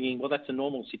person ringing, well, that's a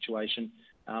normal situation.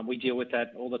 We deal with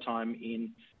that all the time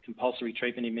in compulsory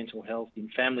treatment in mental health, in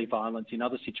family violence, in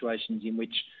other situations in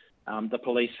which the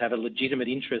police have a legitimate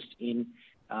interest in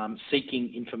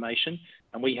seeking information,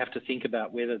 and we have to think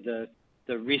about whether the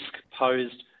risk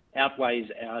posed outweighs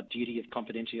our duty of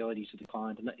confidentiality to the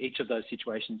client, and each of those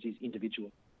situations is individual.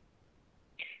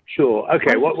 Sure.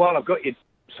 Okay. Well, while I've got you,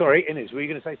 sorry, Ines, were you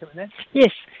going to say something there?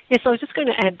 Yes. I was just going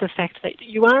to add the fact that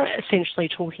you are essentially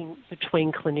talking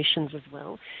between clinicians as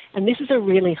well, and this is a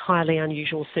really highly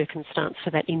unusual circumstance for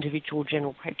that individual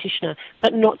general practitioner,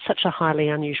 but not such a highly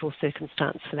unusual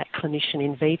circumstance for that clinician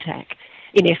in FTAC.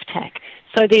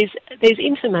 So there's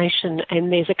information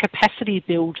and there's a capacity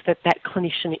build that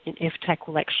clinician in FTAC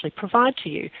will actually provide to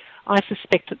you. I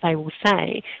suspect that they will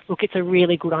say, look, it's a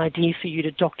really good idea for you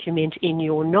to document in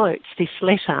your notes this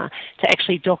letter, to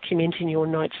actually document in your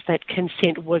notes that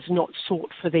consent was not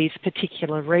sought for these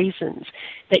particular reasons,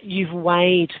 that you've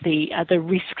weighed the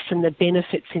risks and the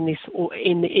benefits in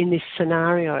this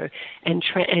scenario, and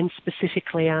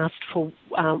specifically asked for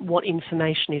what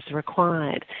information is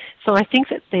required. So I think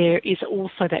that there is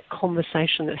also that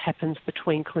conversation that happens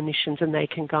between clinicians, and they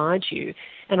can guide you.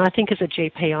 And I think as a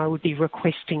GP, I would be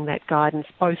requesting that guidance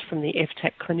both from the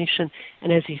FTAC clinician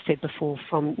and, as you said before,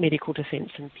 from medical defence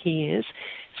and peers,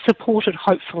 supported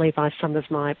hopefully by some of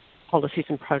my policies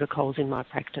and protocols in my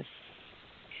practice.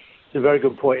 It's a very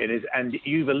good point, and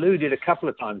you've alluded a couple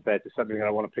of times there to something that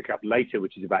I want to pick up later,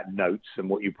 which is about notes and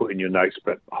what you put in your notes.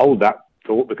 But hold that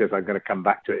thought, because I'm going to come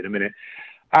back to it in a minute.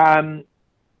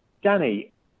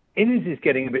 Danny, Inez is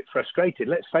getting a bit frustrated.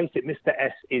 Let's face it, Mr.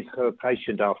 S is her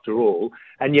patient after all,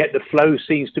 and yet the flow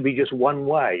seems to be just one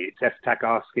way. It's FTAC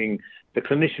asking the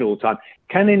clinician all the time.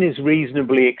 Can Inez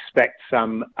reasonably expect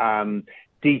some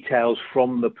details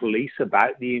from the police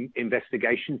about the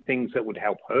investigation, things that would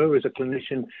help her as a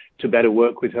clinician to better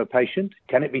work with her patient?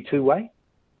 Can it be two-way?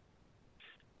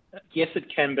 Yes, it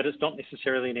can, but it's not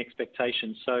necessarily an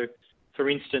expectation. So, for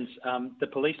instance, the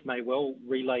police may well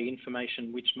relay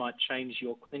information which might change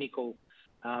your clinical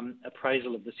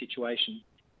appraisal of the situation.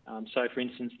 So, for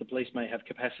instance, the police may have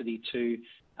capacity to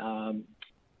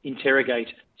interrogate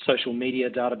social media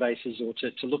databases, or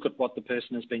to look at what the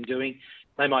person has been doing.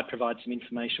 They might provide some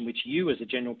information which you as a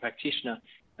general practitioner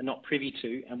are not privy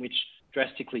to, and which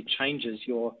drastically changes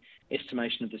your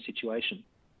estimation of the situation.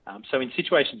 So in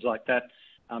situations like that,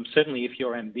 certainly if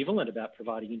you're ambivalent about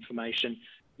providing information,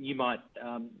 you might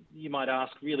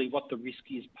ask really what the risk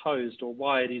is posed, or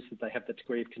why it is that they have that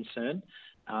degree of concern.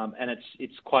 And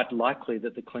it's quite likely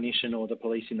that the clinician or the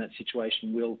police in that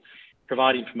situation will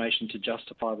provide information to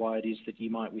justify why it is that you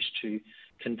might wish to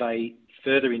convey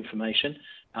further information.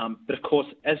 But of course,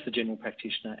 as the general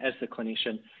practitioner, as the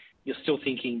clinician, you're still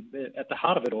thinking at the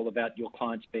heart of it all about your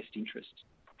client's best interests.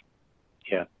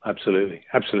 Yeah, absolutely.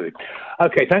 Absolutely.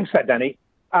 Okay, thanks for that, Danny.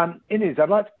 Inez, I'd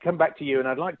like to come back to you, and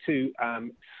I'd like to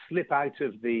slip out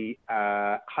of the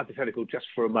hypothetical just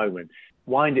for a moment,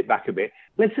 wind it back a bit.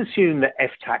 Let's assume that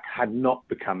FTAC had not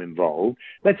become involved.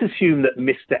 Let's assume that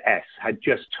Mr. S had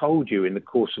just told you in the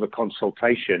course of a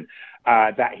consultation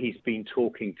that he's been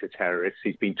talking to terrorists,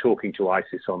 he's been talking to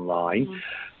ISIS online. Mm-hmm.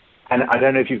 And I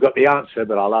don't know if you've got the answer,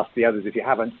 but I'll ask the others if you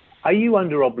haven't. Are you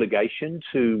under obligation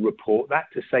to report that,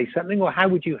 to say something, or how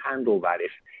would you handle that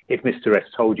if Mr. S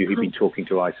told you he'd been talking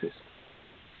to ISIS?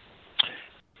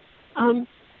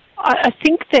 I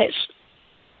think that,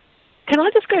 can I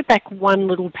just go back one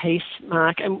little piece,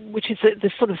 Mark, which is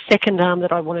the sort of second arm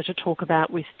that I wanted to talk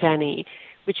about with Danny,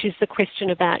 which is the question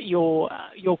about your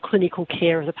clinical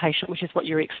care of the patient, which is what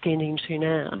you're extending to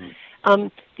now.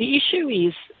 Mm. The issue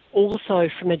is also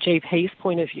from a GP's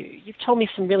point of view. You've told me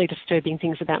some really disturbing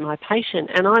things about my patient,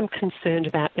 and I'm concerned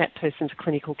about that person's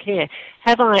clinical care.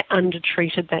 Have I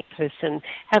undertreated that person?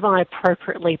 Have I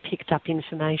appropriately picked up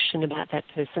information about that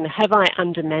person? Have I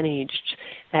undermanaged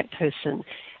that person?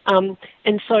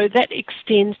 And so that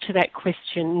extends to that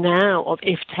question now of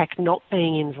FTAC not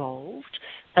being involved,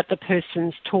 that the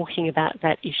person's talking about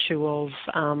that issue of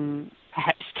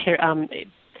perhaps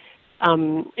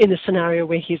in the scenario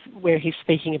where he's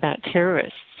speaking about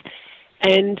terrorists.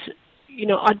 And, you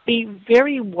know, I'd be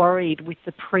very worried with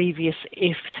the previous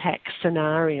FTAC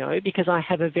scenario, because I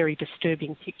have a very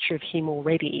disturbing picture of him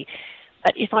already.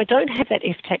 But if I don't have that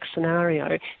FTAC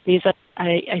scenario, there's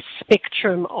a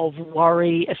spectrum of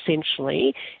worry,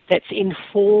 essentially, that's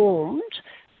informed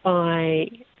by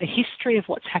the history of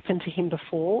what's happened to him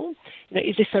before. You know,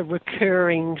 is this a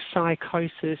recurring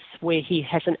psychosis where he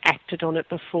hasn't acted on it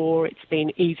before? It's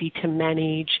been easy to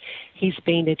manage. He's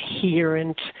been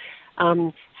adherent.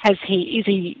 Has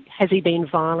he been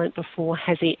violent before?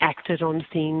 Has he acted on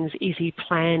things? Is he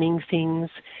planning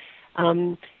things?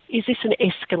 Is this an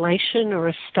escalation or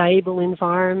a stable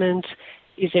environment?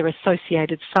 Is there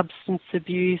associated substance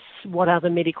abuse? What other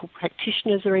medical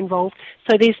practitioners are involved?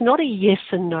 So there's not a yes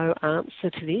and no answer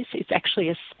to this. It's actually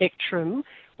a spectrum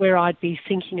where I'd be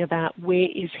thinking about where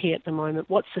is he at the moment,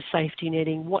 what's the safety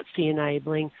netting, what's the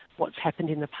enabling, what's happened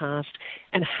in the past,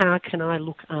 and how can I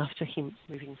look after him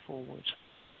moving forward.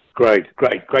 Great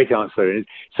answer.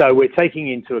 So we're taking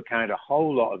into account a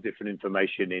whole lot of different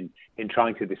information in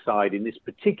trying to decide in this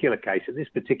particular case, at this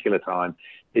particular time,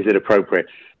 is it appropriate?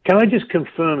 Can I just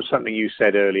confirm something you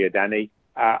said earlier, Danny?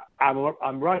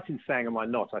 I'm right in saying, am I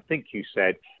not? I think you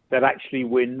said that actually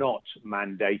we're not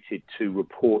mandated to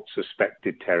report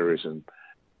suspected terrorism,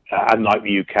 unlike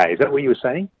the UK. Is that what you were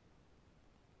saying?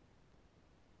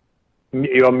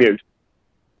 You're on mute.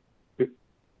 I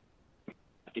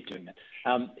keep doing that.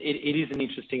 It is an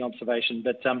interesting observation,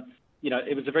 but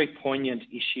it was a very poignant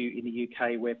issue in the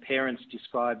UK where parents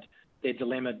described their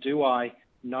dilemma: do I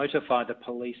notify the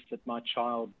police that my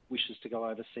child wishes to go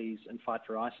overseas and fight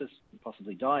for ISIS and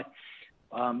possibly die?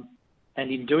 And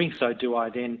in doing so, do I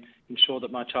then ensure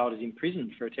that my child is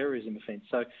imprisoned for a terrorism offence?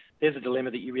 So there's a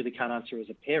dilemma that you really can't answer as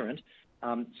a parent.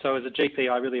 So as a GP,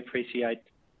 I really appreciate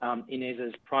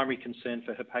Inez's primary concern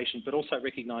for her patient, but also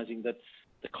recognising that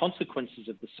the consequences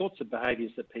of the sorts of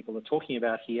behaviours that people are talking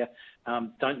about here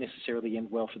don't necessarily end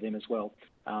well for them as well.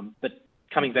 But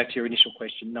coming back to your initial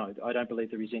question, no, I don't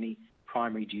believe there is any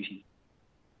primary duty.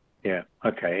 Yeah.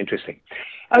 Okay. Interesting.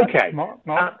 Okay. Mark,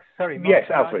 sorry. Mark, yes,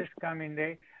 Alfred. I'll just come in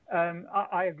there.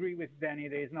 I agree with Danny.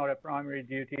 There's not a primary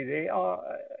duty. There are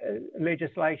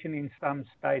legislation in some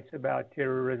states about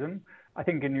terrorism. I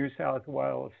think in New South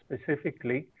Wales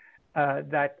specifically,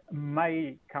 that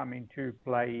may come into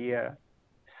play here.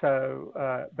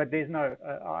 So, but there's no.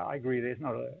 I agree. There's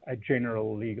not a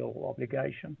general legal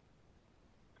obligation.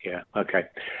 Yeah. Okay.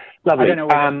 Lovely. I don't know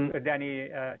whether Danny.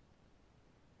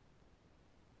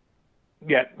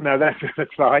 Yeah. No,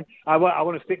 that's fine. I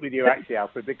want to stick with you actually,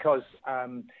 Alfred, because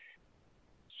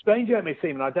strange it may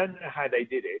seem, and I don't know how they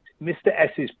did it. Mr.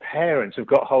 S's parents have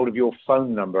got hold of your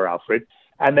phone number, Alfred,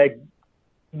 and they're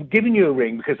giving you a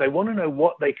ring because they want to know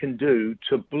what they can do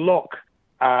to block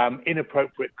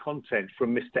inappropriate content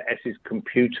from Mr. S's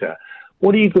computer.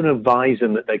 What are you going to advise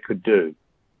them that they could do?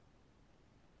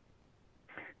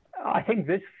 I think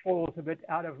this falls a bit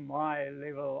out of my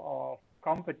level of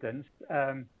competence.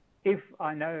 If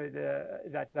I know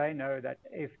that they know that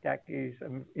FTAC is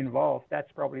involved,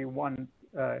 that's probably one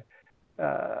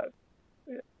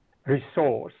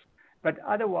resource. But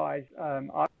otherwise,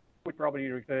 I would probably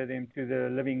refer them to the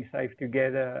Living Safe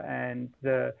Together and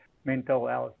the Mental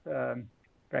Health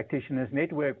Practitioners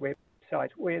Network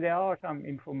websites, where there are some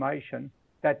information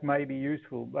that may be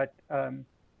useful. But I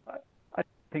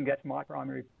think that's my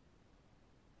primary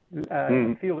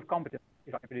field of competence,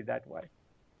 if I put it that way.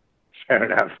 Fair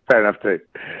enough too.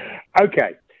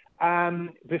 Okay,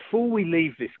 before we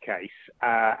leave this case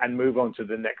and move on to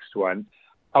the next one,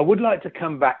 I would like to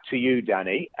come back to you,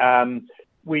 Danny.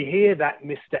 We hear that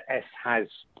Mr. S has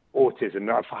autism,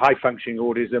 high-functioning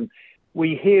autism.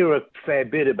 We hear a fair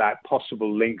bit about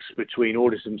possible links between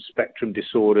autism spectrum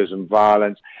disorders and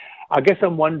violence. I guess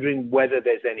I'm wondering whether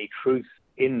there's any truth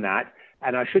in that.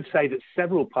 And I should say that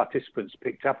several participants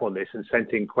picked up on this and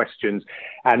sent in questions.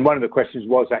 And one of the questions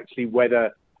was actually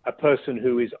whether a person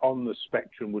who is on the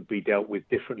spectrum would be dealt with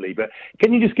differently. But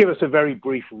can you just give us a very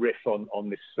brief riff on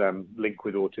this link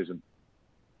with autism?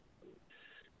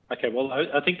 Okay, well,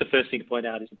 I think the first thing to point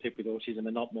out is that people with autism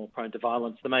are not more prone to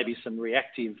violence. There may be some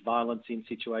reactive violence in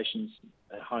situations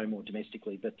at home or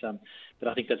domestically, but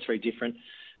I think that's very different.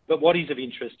 But what is of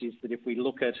interest is that if we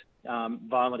look at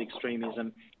violent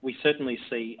extremism, we certainly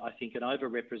see, I think, an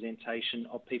overrepresentation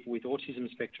of people with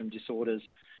autism spectrum disorders,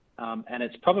 and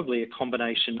it's probably a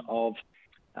combination of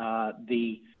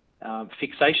the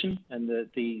fixation and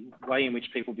the way in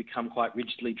which people become quite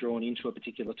rigidly drawn into a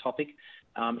particular topic.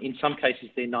 In some cases,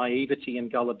 their naivety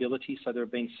and gullibility. So there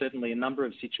have been certainly a number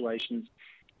of situations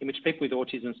in which people with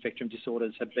autism spectrum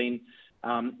disorders have been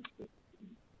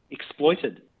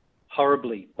exploited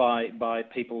horribly by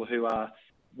people who are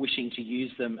wishing to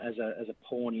use them as a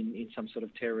pawn in some sort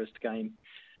of terrorist game.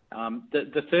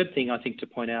 The third thing I think to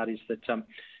point out is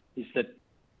that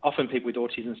often people with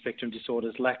autism spectrum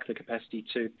disorders lack the capacity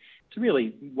to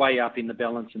really weigh up in the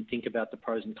balance and think about the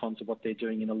pros and cons of what they're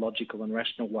doing in a logical and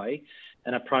rational way,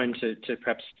 and are prone to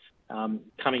perhaps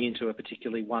coming into a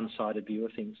particularly one-sided view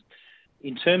of things.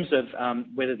 In terms of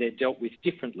whether they're dealt with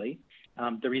differently,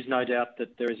 there is no doubt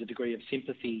that there is a degree of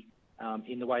sympathy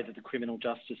in the way that the criminal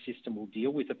justice system will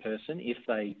deal with a person if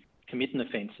they commit an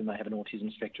offence and they have an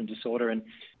autism spectrum disorder. And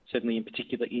certainly in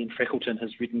particular, Ian Freckleton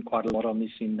has written quite a lot on this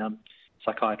in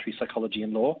psychiatry, psychology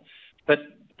and law. But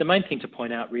the main thing to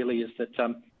point out really is that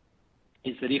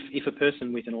if a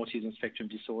person with an autism spectrum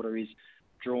disorder is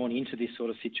drawn into this sort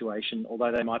of situation,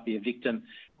 although they might be a victim,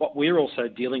 what we're also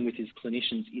dealing with as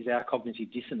clinicians is our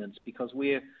cognitive dissonance, because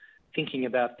we're thinking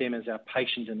about them as our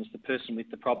patient and as the person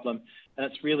with the problem. And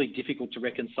it's really difficult to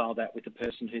reconcile that with a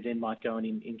person who then might go and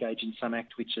engage in some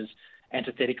act which is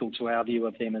antithetical to our view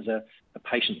of them as a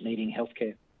patient needing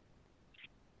healthcare.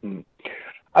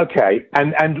 Okay.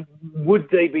 And would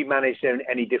they be managed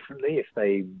any differently if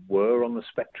they were on the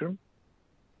spectrum?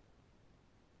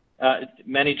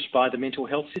 Managed by the mental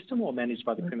health system or managed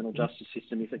by the criminal justice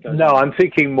system if it goes No, on? I'm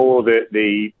thinking more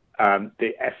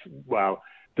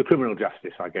the criminal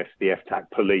justice, I guess, the FTAC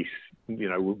police,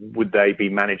 would they be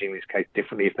managing this case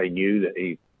differently if they knew that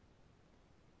he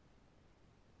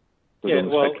was on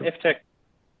the spectrum?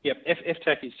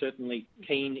 FTAC is certainly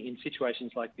keen in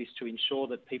situations like this to ensure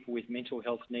that people with mental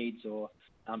health needs or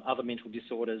other mental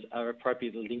disorders are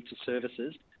appropriately linked to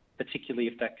services, particularly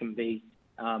if that can be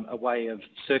a way of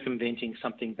circumventing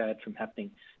something bad from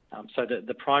happening. So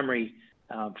the primary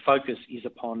focus is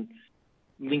upon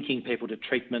linking people to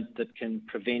treatment that can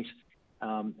prevent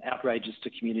outrages to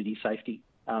community safety.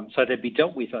 So they'd be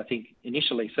dealt with, I think,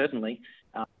 initially, certainly,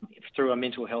 through a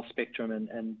mental health spectrum,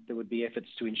 and there would be efforts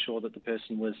to ensure that the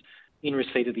person was in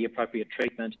receipt of the appropriate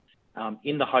treatment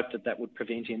in the hope that that would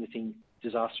prevent anything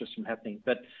disastrous from happening.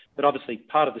 But obviously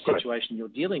part of the situation you're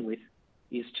dealing with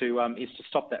is to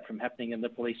stop that from happening, and the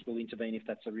police will intervene if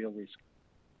that's a real risk.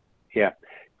 Yeah,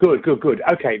 good.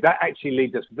 Okay, that actually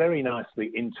leads us very nicely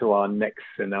into our next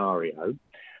scenario.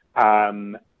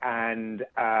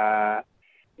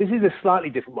 This is a slightly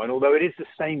different one, although it is the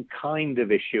same kind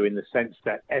of issue in the sense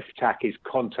that FTAC is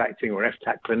contacting, or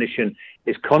FTAC clinician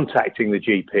is contacting the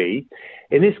GP.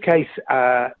 In this case,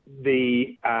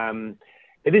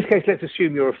 let's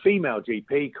assume you're a female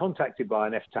GP contacted by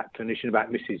an FTAC clinician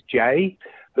about Mrs. J,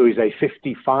 who is a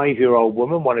 55-year-old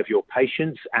woman, one of your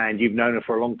patients, and you've known her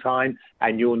for a long time,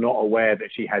 and you're not aware that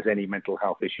she has any mental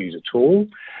health issues at all.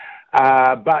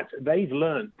 But they've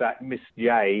learned that Miss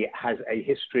J has a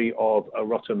history of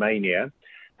erotomania,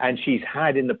 and she's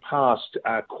had in the past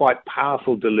quite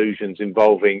powerful delusions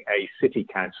involving a city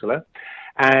councillor,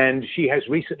 and she has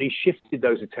recently shifted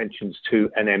those attentions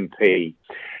to an MP.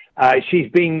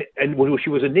 She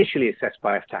was initially assessed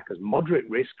by FTAC as moderate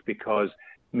risk because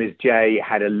Ms. J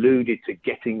had alluded to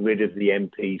getting rid of the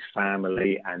MP's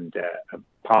family and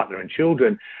partner and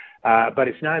children. But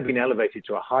it's now been elevated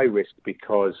to a high risk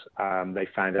because they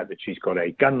found out that she's got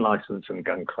a gun license and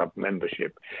gun club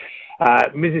membership.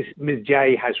 Ms.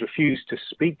 J has refused to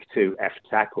speak to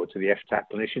FTAC or to the FTAC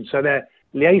clinician, so they're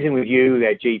liaising with you,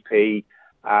 their GP,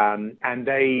 and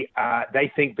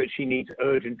they think that she needs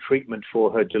urgent treatment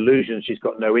for her delusions. She's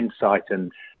got no insight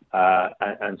and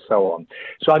so on.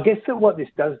 So I guess that what this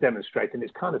does demonstrate, and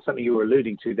it's kind of something you were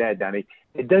alluding to there, Danny,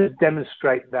 it does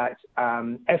demonstrate that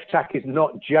FTAC is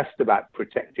not just about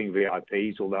protecting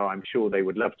VIPs, although I'm sure they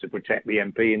would love to protect the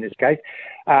MP in this case,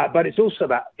 but it's also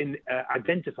about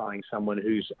identifying someone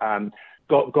who's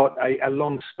got a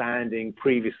long-standing,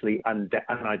 previously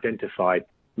unidentified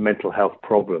mental health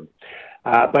problem.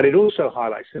 But it also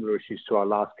highlights similar issues to our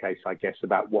last case, I guess,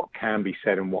 about what can be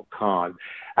said and what can't.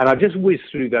 And I'll just whiz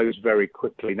through those very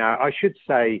quickly. Now, I should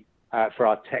say for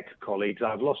our tech colleagues,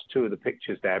 I've lost two of the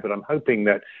pictures there, but I'm hoping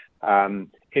that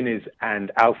Inez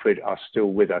and Alfred are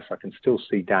still with us. I can still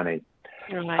see Danny.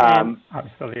 I'm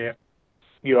still here.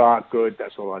 You are? Good.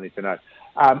 That's all I need to know.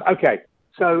 Okay.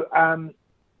 So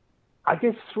I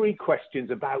guess three questions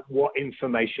about what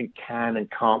information can and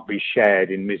can't be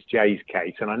shared in Ms. J's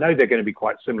case. And I know they're going to be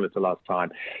quite similar to last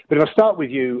time. But if I start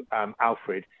with you,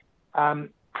 Alfred,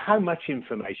 how much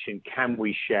information can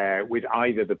we share with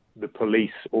either the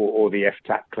police or the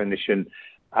FTAC clinician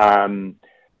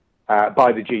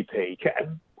by the GP?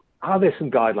 Are there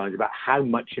some guidelines about how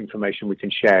much information we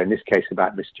can share, in this case,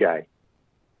 about Ms. J?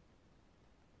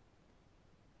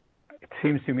 It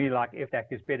seems to me like FTAC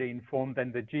is better informed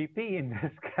than the GP in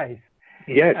this case.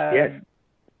 Yes, yes.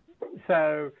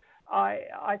 So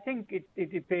I think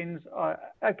it depends.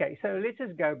 Okay, so let's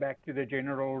just go back to the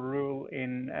general rule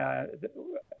in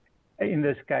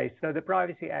this case. So the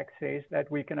Privacy Act says that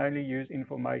we can only use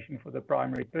information for the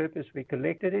primary purpose we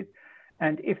collected it.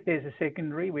 And if there's a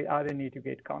secondary, we either need to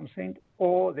get consent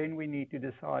or then we need to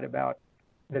decide about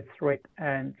the threat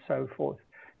and so forth,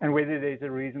 and whether there's a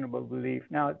reasonable belief.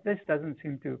 Now, this doesn't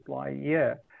seem to apply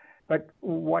here, but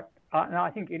now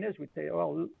I think Inez would say,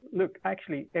 well, look,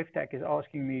 actually, FTAC is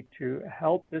asking me to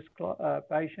help this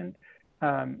patient.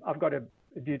 I've got a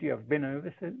duty of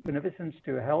beneficence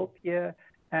to help here,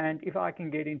 and if I can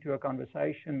get into a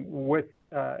conversation with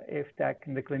FTAC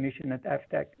and the clinician at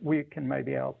FTAC, we can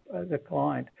maybe help the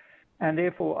client. And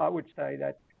therefore, I would say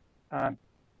that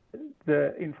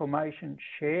the information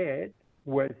shared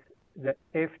with the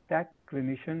FTAC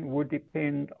clinician would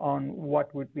depend on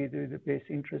what would be the best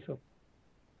interest of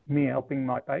me helping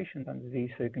my patient under these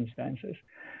circumstances.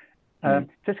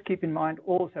 Just keep in mind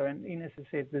also, and Inez has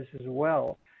said this as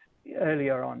well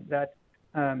earlier on, that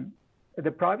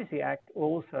the Privacy Act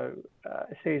also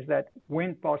says that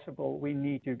when possible, we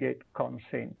need to get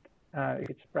consent.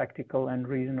 It's practical and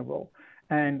reasonable.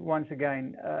 And once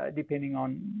again, depending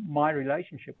on my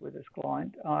relationship with this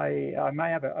client, I may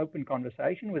have an open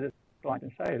conversation with this client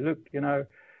and say, look,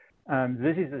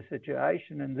 this is the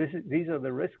situation, and these are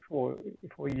the risks for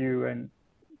you, and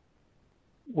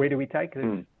where do we take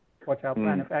this? What's our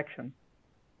plan of action?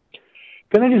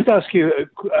 Can I just ask you,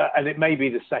 and it may be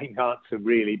the same answer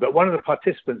really, but one of the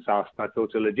participants asked, I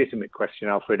thought, a legitimate question,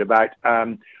 Alfred, about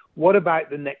what about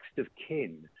the next of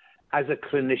kin? As a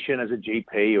clinician, as a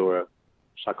GP or a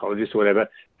psychologist or whatever,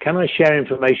 can I share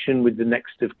information with the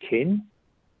next of kin?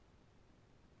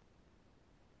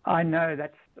 I know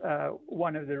that's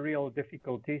one of the real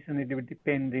difficulties, and it would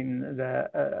depend in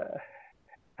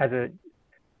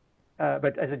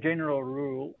but as a general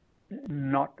rule,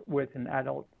 not with an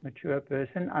adult mature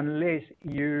person, unless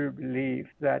you believe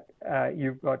that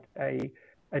you've got a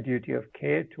duty of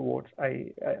care towards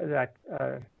that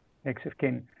next of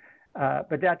kin.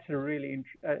 But that's a really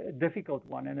difficult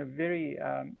one, and a very,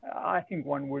 I think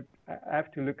one would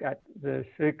have to look at the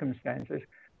circumstances.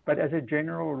 But as a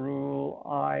general rule,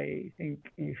 I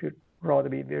think you should rather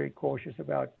be very cautious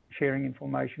about sharing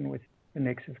information with the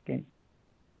next of kin.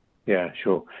 Yeah,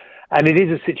 sure. And it is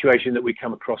a situation that we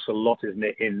come across a lot, isn't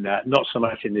it? In not so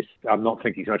much in this, I'm not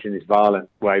thinking so much in this violent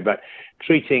way, but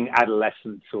treating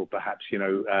adolescents or perhaps,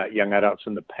 young adults,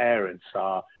 and the parents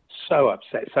are so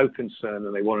upset, so concerned,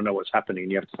 and they want to know what's happening.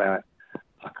 And you have to say,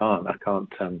 I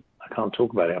can't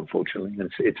talk about it, unfortunately.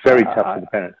 And it's very tough for the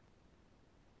parents.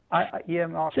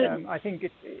 Mark, I think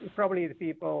it's probably the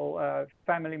people,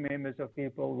 family members of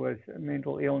people with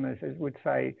mental illnesses would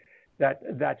say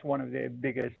that's one of their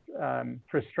biggest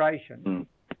frustrations.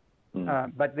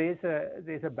 But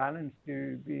there's a balance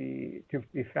to be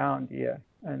found here,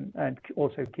 and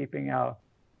also keeping our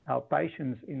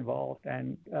patients involved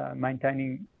and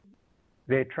maintaining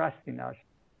their trust in us.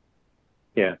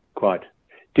 Yeah, quite.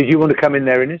 Did you want to come in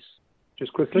there, Ines?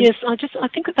 Just quickly? Yes, I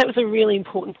think that was a really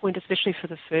important point, especially for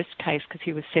the first case, because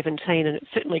he was 17, and it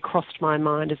certainly crossed my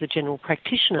mind as a general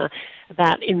practitioner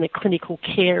that in the clinical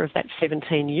care of that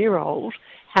 17-year-old,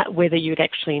 whether you'd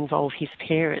actually involve his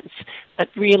parents. But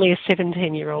really a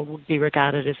 17-year-old would be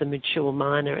regarded as a mature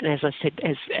minor, and as I said,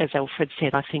 as Alfred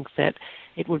said, I think that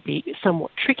it would be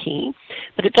somewhat tricky,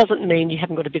 but it doesn't mean you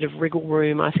haven't got a bit of wriggle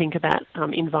room, I think, about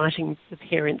inviting the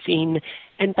parents in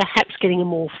and perhaps getting a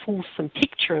more fulsome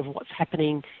picture of what's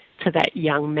happening to that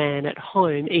young man at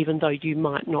home. Even though you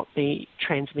might not be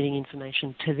transmitting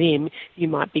information to them, you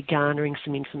might be garnering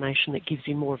some information that gives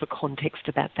you more of a context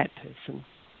about that person.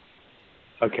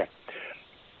 Okay.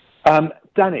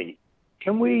 Danny,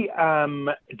 do we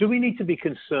need to be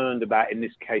concerned about, in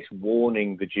this case,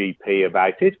 warning the GP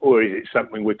about it, or is it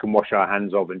something we can wash our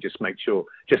hands of and just let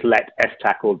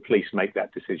FTAC or police make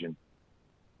that decision?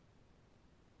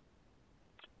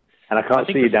 And I can't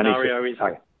see you, Danny.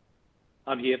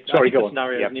 I'm here. Sorry, go on. The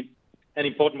scenario is an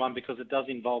important one because it does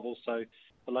involve also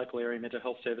the local area mental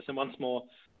health service. And once more,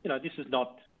 this is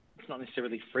not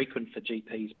necessarily frequent for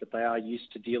GPs, but they are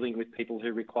used to dealing with people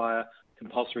who require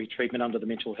compulsory treatment under the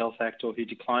Mental Health Act or who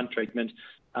decline treatment.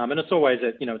 And it's always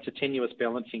it's a tenuous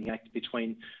balancing act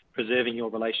between preserving your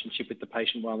relationship with the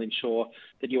patient while ensure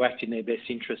that you act in their best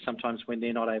interest, sometimes when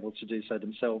they're not able to do so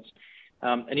themselves.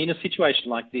 And in a situation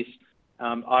like this,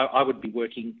 I would be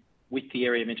working with the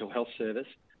area mental health service.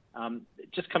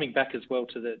 Just coming back as well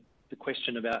to the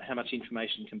question about how much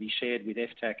information can be shared with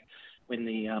FTAC when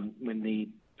the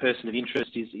person of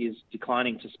interest is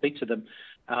declining to speak to them,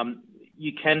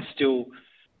 you can still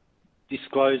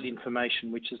disclose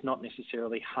information which is not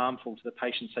necessarily harmful to the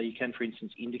patient. So you can, for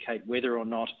instance, indicate whether or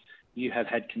not you have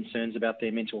had concerns about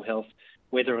their mental health,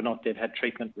 whether or not they've had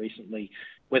treatment recently,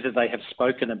 whether they have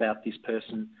spoken about this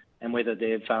person, and whether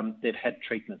they've had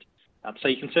treatment. So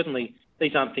you can certainly,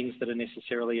 these aren't things that are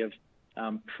necessarily of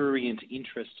prurient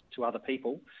interest to other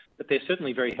people, but they're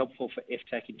certainly very helpful for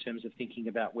FTAC in terms of thinking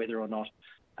about whether or not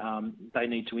they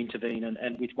need to intervene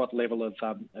and with what level of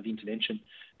intervention.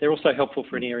 They're also helpful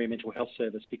for an area mental health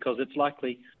service because it's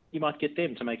likely you might get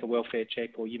them to make a welfare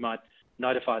check, or you might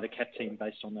notify the CAT team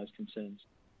based on those concerns.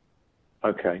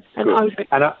 Okay.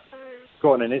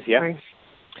 Go on, Ines. Yeah. Sorry.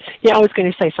 Yeah, I was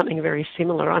going to say something very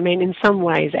similar. I mean, in some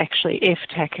ways, actually,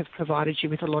 FTAC have provided you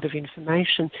with a lot of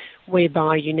information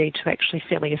whereby you need to actually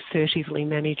fairly assertively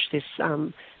manage this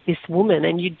woman,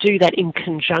 and you do that in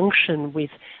conjunction with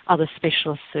other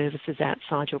specialist services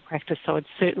outside your practice. So it's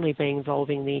certainly be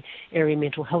involving the area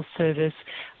mental health service.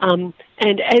 And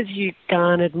as you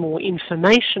garnered more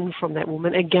information from that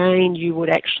woman, again, you would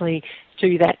actually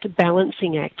do that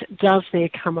balancing act. Does there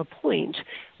come a point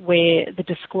where the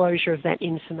disclosure of that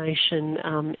information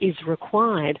is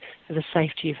required for the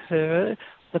safety of her,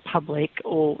 the public,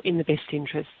 or in the best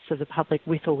interests of the public,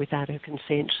 with or without her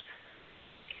consent?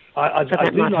 I do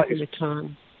like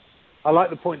I like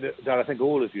the point that I think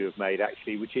all of you have made,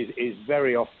 actually, which is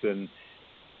very often,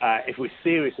 if we're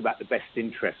serious about the best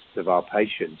interests of our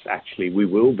patients, actually, we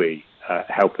will be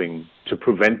helping to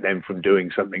prevent them from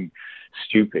doing something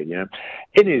stupid.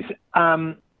 It is.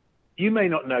 You may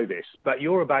not know this, but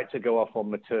you're about to go off on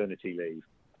maternity leave.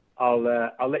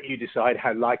 I'll let you decide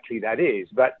how likely that is,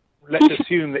 but let's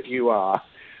assume that you are.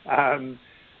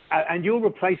 And your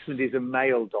replacement is a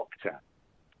male doctor.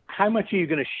 How much are you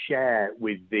going to share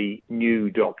with the new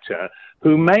doctor,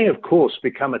 who may, of course,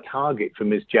 become a target for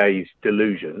Ms. J's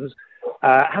delusions?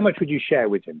 How much would you share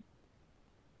with him?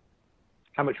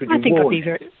 How much would you warn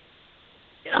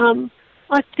him?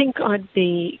 I think I'd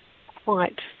be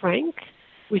quite frank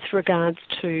with regards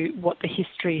to what the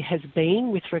history has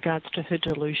been with regards to her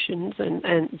delusions and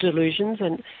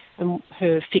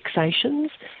her fixations,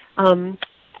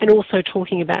 and also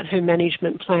talking about her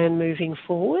management plan moving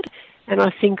forward. And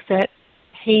I think that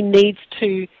he needs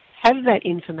to have that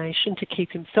information to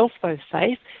keep himself both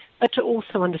safe, but to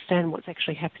also understand what's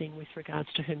actually happening with regards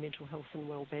to her mental health and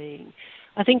well-being.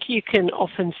 I think you can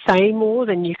often say more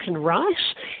than you can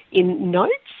write in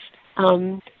notes,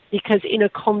 because in a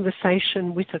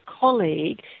conversation with a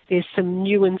colleague, there's some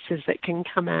nuances that can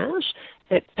come out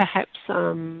that perhaps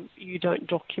you don't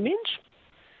document.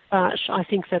 But I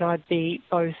think that I'd be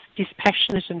both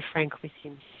dispassionate and frank with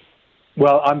him.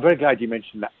 Well, I'm very glad you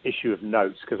mentioned that issue of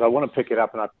notes, because I want to pick it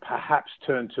up and I perhaps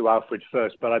turn to Alfred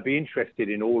first, but I'd be interested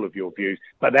in all of your views,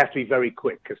 but they have to be very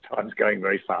quick because time's going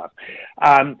very fast.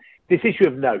 This issue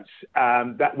of notes,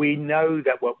 that we know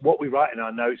that what we write in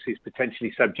our notes is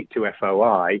potentially subject to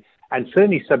FOI and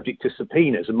certainly subject to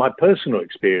subpoenas. And my personal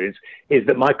experience is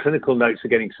that my clinical notes are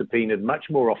getting subpoenaed much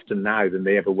more often now than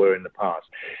they ever were in the past.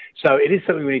 So it is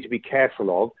something we need to be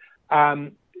careful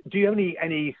of. Do you have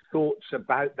any thoughts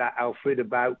about that, Alfred,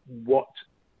 about what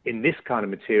in this kind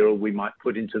of material we might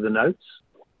put into the notes?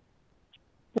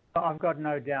 I've got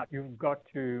no doubt you've got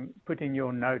to put in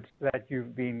your notes that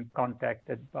you've been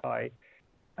contacted by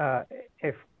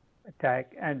FTAC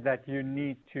and that you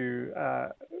need to,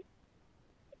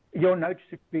 your notes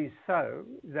should be so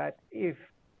that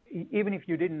even if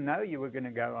you didn't know you were going to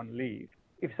go on leave,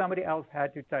 if somebody else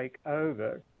had to take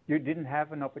over, you didn't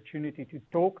have an opportunity to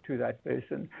talk to that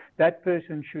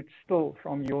person should still,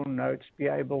 from your notes, be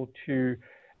able to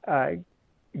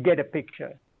get a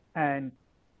picture and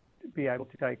be able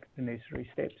to take the necessary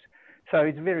steps. So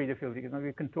it's very difficult because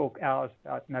we can talk hours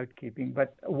about note keeping,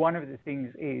 but one of the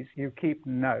things is you keep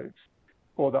notes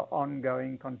for the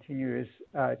ongoing continuous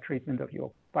treatment of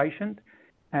your patient,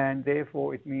 and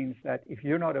therefore it means that if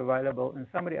you're not available and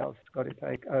somebody else has got to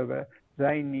take over,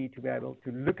 they need to be able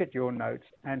to look at your notes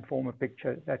and form a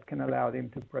picture that can allow them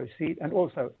to proceed and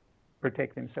also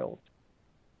protect themselves.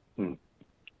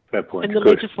 Fair point. And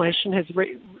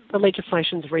the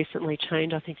legislation's recently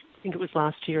changed. I think it was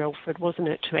last year, Alfred, wasn't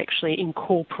it, to actually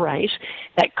incorporate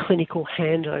that clinical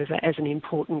handover as an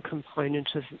important component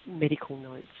of medical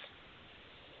notes.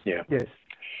 Yeah. Yes.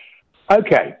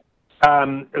 Okay.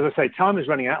 As I say, time is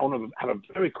running out. I want to have a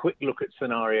very quick look at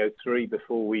scenario 3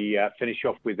 before we finish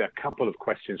off with a couple of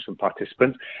questions from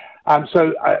participants.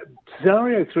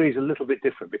 Scenario 3 is a little bit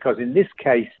different because in this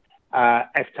case,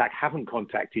 FTAC haven't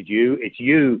contacted you. It's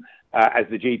you as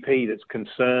the GP that's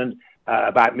concerned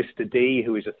about Mr. D,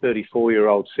 who is a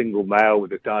 34-year-old single male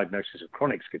with a diagnosis of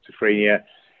chronic schizophrenia.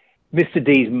 Mr.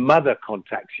 D's mother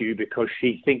contacts you because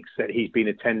she thinks that he's been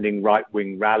attending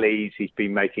right-wing rallies, he's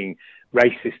been making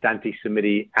racist,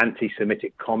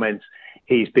 anti-Semitic comments,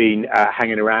 he's been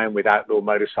hanging around with outlaw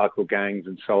motorcycle gangs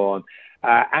and so on,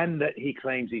 and that he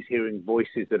claims he's hearing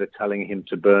voices that are telling him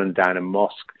to burn down a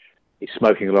mosque. He's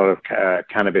smoking a lot of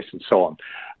cannabis and so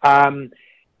on.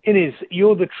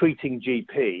 You're the treating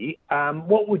GP.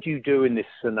 What would you do in this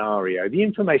scenario? The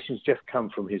information's just come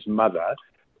from his mother.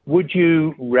 Would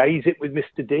you raise it with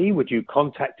Mr. D? Would you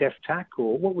contact FTAC,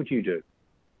 or what would you do?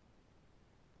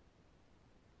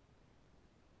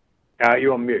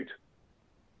 You're on mute.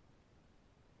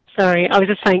 Sorry, I was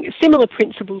just saying similar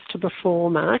principles to before,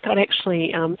 Mark. I'd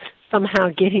actually somehow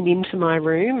get him into my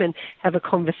room and have a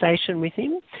conversation with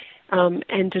him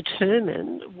and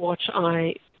determine what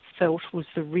I felt was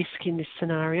the risk in this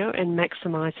scenario and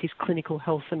maximise his clinical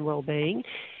health and well-being.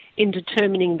 In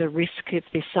determining the risk of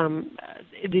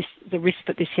the risk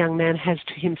that this young man has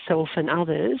to himself and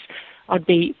others, I'd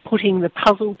be putting the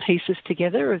puzzle pieces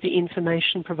together of the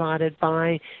information provided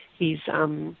by his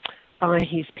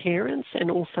parents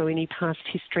and also any past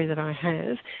history that I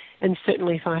have. And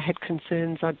certainly if I had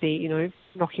concerns, I'd be,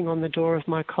 knocking on the door of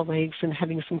my colleagues and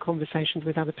having some conversations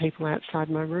with other people outside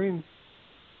my room.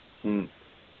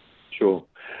 Sure.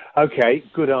 Okay,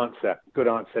 good answer. Good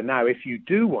answer. Now, if you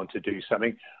do want to do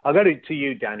something, I'll go to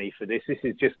you, Danny, for this. This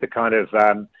is just the kind of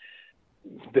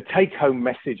the take-home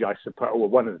message, I suppose, or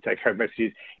one of the take-home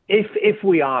messages. If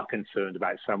we are concerned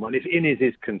about someone, if Inez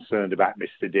is concerned about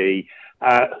Mr. D,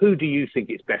 who do you think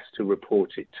it's best to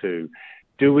report it to?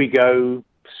 Do we go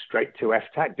straight to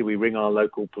FTAC? Do we ring our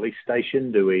local police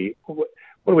station? What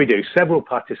do we do? Several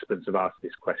participants have asked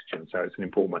this question, so it's an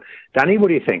important one. Danny, what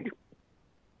do you think?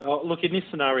 Oh, look, in this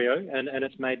scenario, and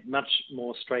it's made much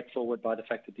more straightforward by the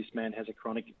fact that this man has a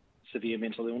chronic severe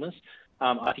mental illness,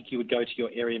 I think you would go to your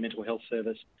area mental health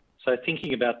service. So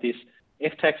thinking about this,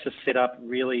 FTACs are set up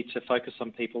really to focus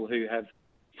on people who have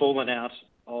fallen out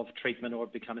of treatment or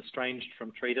have become estranged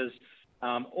from treaters,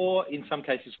 or in some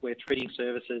cases where treating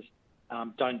services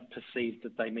don't perceive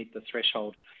that they meet the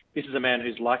threshold. This is a man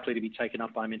who's likely to be taken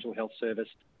up by a mental health service,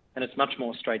 and it's much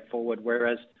more straightforward,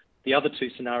 whereas the other two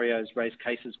scenarios raise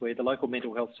cases where the local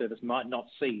mental health service might not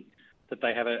see that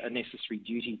they have a necessary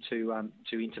duty to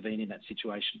intervene in that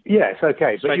situation. Yes,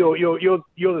 okay, but you're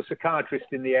the psychiatrist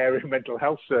in the area mental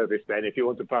health service. Then, if you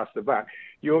want to pass the back,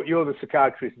 you're the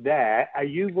psychiatrist there.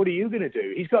 What are you going to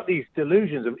do? He's got these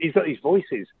delusions. He's got these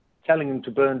voices telling him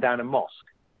to burn down a mosque.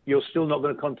 You're still not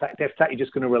going to contact FTAC. You're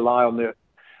just going to rely on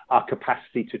our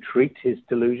capacity to treat his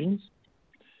delusions,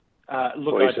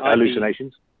 or his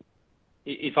hallucinations.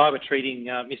 If I were treating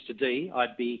Mr. D,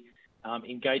 I'd be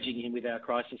engaging him with our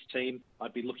crisis team.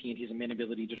 I'd be looking at his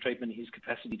amenability to treatment, his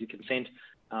capacity to consent.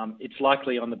 It's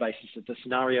likely on the basis of the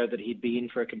scenario that he'd be in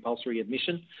for a compulsory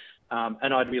admission.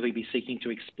 And I'd really be seeking to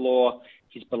explore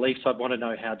his beliefs. I'd want to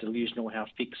know how delusional, how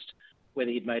fixed, whether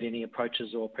he'd made any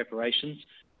approaches or preparations.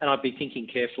 And I'd be thinking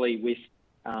carefully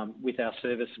with our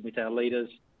service, with our leaders,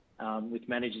 with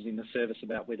managers in the service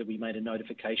about whether we made a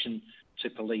notification to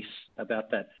police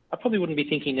about that. I probably wouldn't be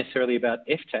thinking necessarily about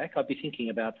FTAC. I'd be thinking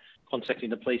about contacting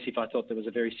the police if I thought there was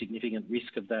a very significant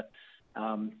risk of that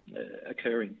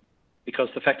occurring. Because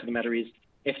the fact of the matter is,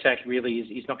 FTAC really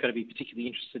is not going to be particularly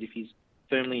interested if he's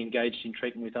firmly engaged in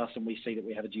treatment with us and we see that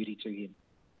we have a duty to him.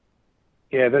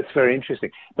 Yeah, that's very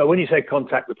interesting. But when you say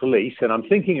contact the police, and I'm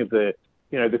thinking of the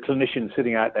clinician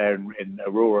sitting out there in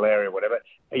a rural area or whatever,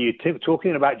 are you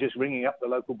talking about just ringing up the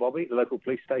local bobby, the local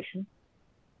police station?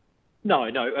 No.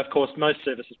 Of course, most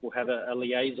services will have a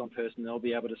liaison person. They'll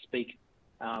be able to speak,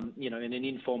 in an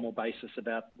informal basis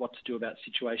about what to do about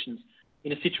situations.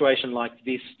 In a situation like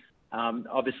this,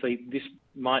 obviously, this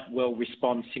might well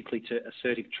respond simply to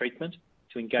assertive treatment,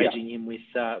 to engaging him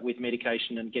with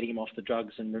medication and getting him off the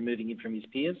drugs and removing him from his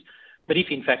peers. But if,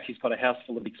 in fact, he's got a house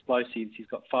full of explosives, he's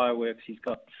got fireworks, he's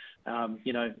got,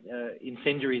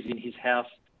 incendiaries in his house,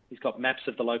 he's got maps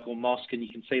of the local mosque, and you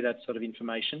can see that sort of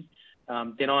information,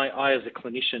 then I, as a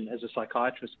clinician, as a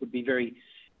psychiatrist, would be very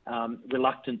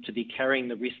reluctant to be carrying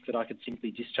the risk that I could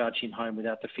simply discharge him home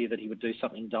without the fear that he would do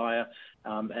something dire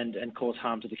and cause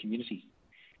harm to the community.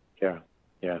 Yeah,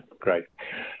 great.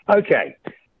 Okay.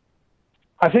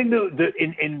 I think that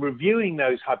in reviewing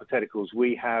those hypotheticals,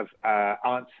 we have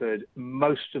answered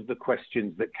most of the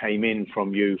questions that came in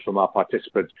from our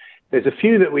participants. There's a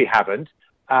few that we haven't,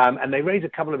 and they raise a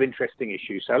couple of interesting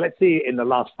issues. So let's see in the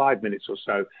last 5 minutes or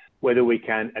so whether we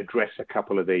can address a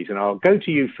couple of these. And I'll go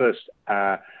to you first,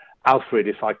 Alfred,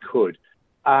 if I could.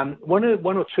 One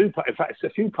or two, in fact,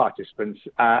 a few participants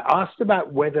asked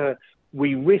about whether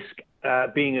we risk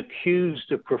being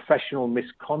accused of professional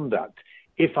misconduct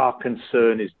if our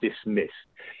concern is dismissed.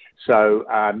 So,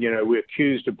 we're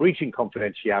accused of breaching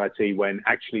confidentiality when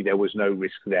actually there was no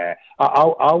risk there.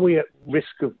 Are we at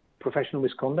risk of professional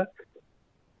misconduct?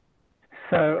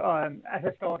 So, as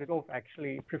I started off,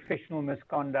 actually, professional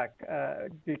misconduct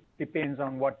depends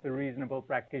on what the reasonable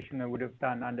practitioner would have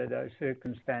done under those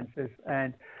circumstances.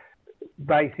 And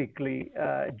basically,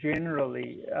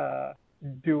 generally,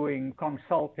 doing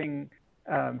consulting,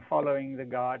 following the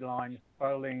guidelines,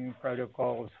 following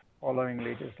protocols, following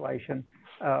legislation,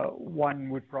 one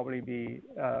would probably be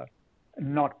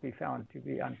not be found to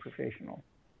be unprofessional.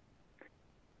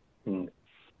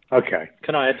 Okay.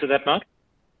 Can I add to that, Mark?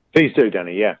 Please do,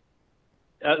 Danny, yeah.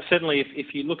 Certainly,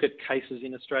 if you look at cases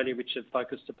in Australia which have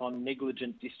focused upon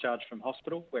negligent discharge from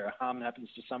hospital, where a harm happens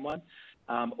to someone,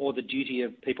 or the duty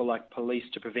of people like police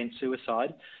to prevent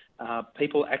suicide,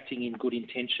 people acting in good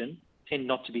intention tend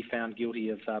not to be found guilty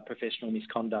of professional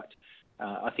misconduct.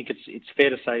 I think it's fair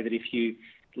to say that if you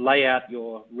lay out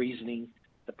your reasoning,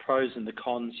 the pros and the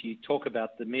cons, you talk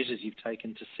about the measures you've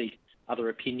taken to seek other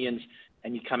opinions,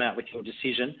 and you come out with your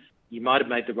decision, you might have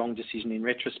made the wrong decision in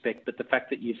retrospect, but the fact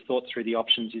that you've thought through the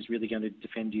options is really going to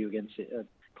defend you against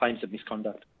claims of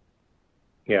misconduct.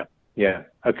 Yeah.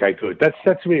 Okay, good.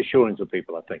 That's reassuring for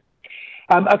people, I think.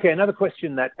 Okay, another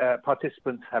question that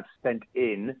participants have sent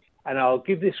in, and I'll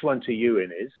give this one to you,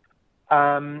 Inez.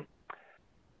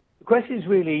 The question is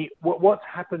really, what's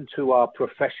happened to our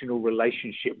professional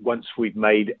relationship once we've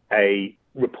made a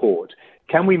report?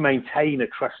 Can we maintain a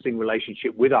trusting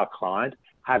relationship with our client,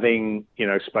 having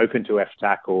spoken to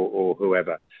FTAC or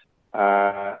whoever?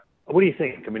 What do you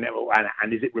think? I mean,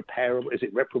 and is it repairable? Is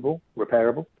it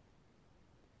repairable?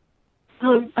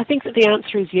 I think that the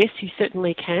answer is yes, you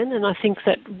certainly can. And I think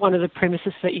that one of the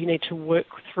premises that you need to work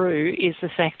through is the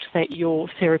fact that your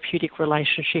therapeutic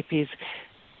relationship is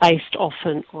based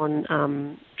often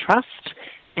on trust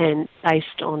and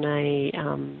based on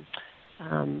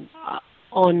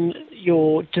on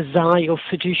your desire, your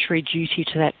fiduciary duty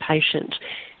to that patient.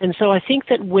 And so I think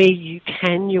that where you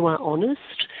can, you are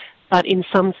honest. But in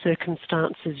some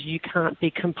circumstances, you can't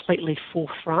be completely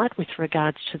forthright with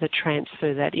regards to the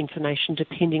transfer of that information,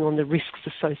 depending on the risks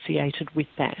associated with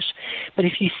that. But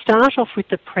if you start off with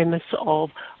the premise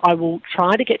of, I will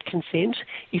try to get consent.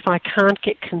 If I can't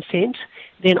get consent,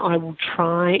 then I will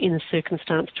try in a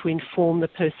circumstance to inform the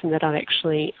person that I've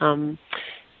actually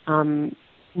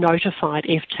notified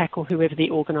FTAC or whoever the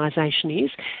organisation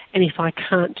is. And if I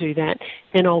can't do that,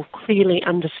 then I'll clearly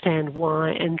understand why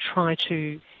and try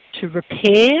to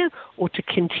repair or to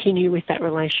continue with that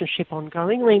relationship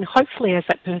ongoing. I mean, hopefully as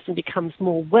that person becomes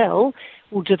more well,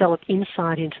 we'll develop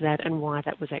insight into that and why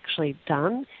that was actually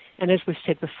done. And as we've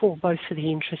said before, both for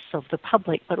the interests of the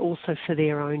public, but also for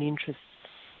their own interests.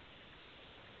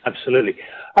 Absolutely.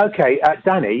 Okay,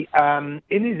 Danny,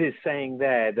 Inez is saying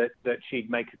there that she'd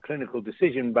make a clinical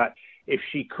decision, but if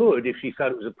she felt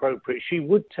it was appropriate, she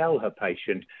would tell her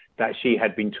patient that she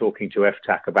had been talking to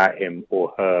FTAC about him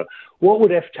or her. What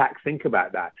would FTAC think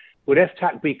about that? Would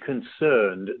FTAC be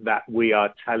concerned that we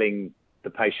are telling the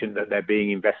patient that they're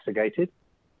being investigated?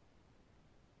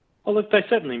 Well, look, they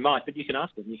certainly might, but you can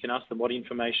ask them. You can ask them what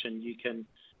information you can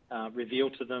reveal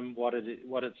to them, what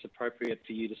it's appropriate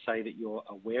for you to say that you're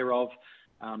aware of.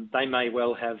 They may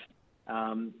well have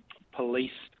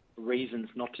police reasons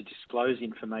not to disclose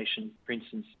information. For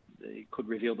instance, it could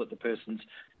reveal that the person's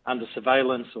under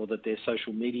surveillance or that their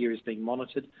social media is being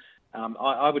monitored.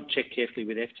 I would check carefully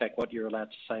with FTAC what you're allowed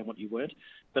to say and what you weren't.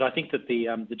 But I think that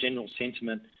the general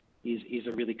sentiment is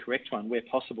a really correct one. Where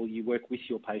possible, you work with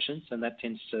your patients, and that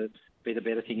tends to be the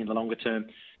better thing in the longer term.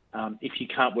 If you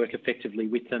can't work effectively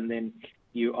with them, then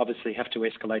you obviously have to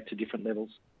escalate to different levels.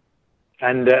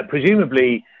 And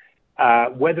presumably,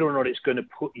 whether or not it's going to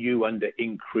put you under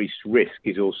increased risk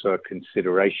is also a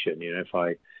consideration. If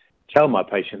I tell my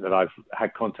patient that I've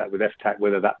had contact with FTAC,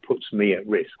 whether that puts me at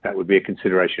risk, that would be a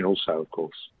consideration also, of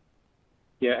course.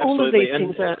 Yeah, absolutely. All of these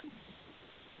things are...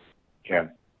 Yeah.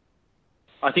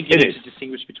 I think you need to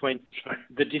distinguish between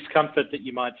the discomfort that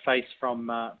you might face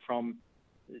from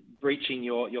breaching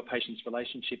your patient's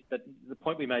relationship. But the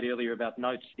point we made earlier about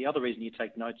notes, the other reason you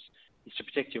take notes is to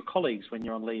protect your colleagues when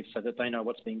you're on leave so that they know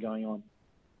what's been going on.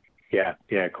 Yeah,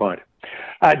 quite.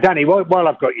 Danny, while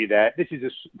I've got you there, this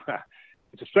is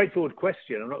it's a straightforward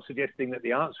question. I'm not suggesting that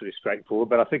the answer is straightforward,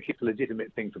 but I think it's a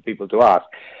legitimate thing for people to ask.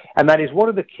 And that is, what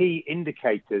are the key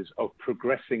indicators of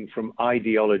progressing from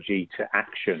ideology to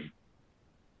action?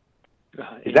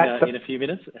 In a few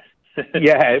minutes?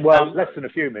 Yeah, well, less than a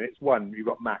few minutes. You've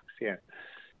got max, yeah.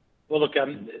 Well, look,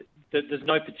 there's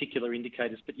no particular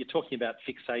indicators, but you're talking about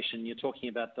fixation. You're talking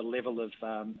about the level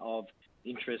of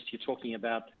interest. You're talking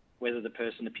about whether the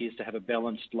person appears to have a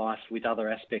balanced life with other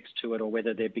aspects to it, or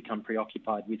whether they've become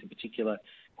preoccupied with a particular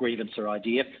grievance or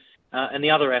idea. And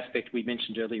the other aspect we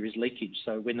mentioned earlier is leakage.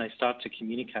 So when they start to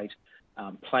communicate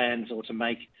plans or to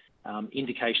make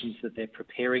indications that they're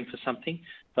preparing for something,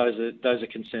 those are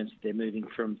concerns that they're moving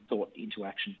from thought into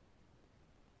action.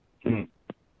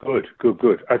 Good.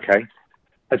 Okay.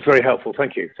 That's very helpful.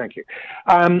 Thank you.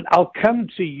 I'll come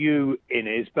to you,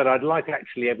 Inez, but I'd like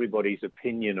actually everybody's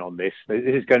opinion on this. This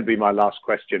is going to be my last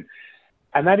question.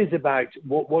 And that is about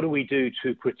what do we do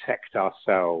to protect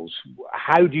ourselves?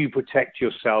 How do you protect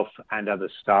yourself and other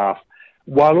staff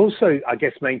while also, I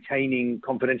guess, maintaining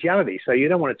confidentiality? So you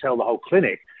don't want to tell the whole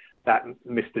clinic that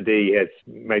Mr. D has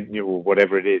made, or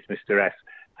whatever it is, Mr. S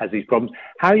has these problems.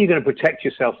 How are you going to protect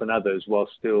yourself and others while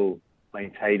still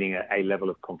maintaining a level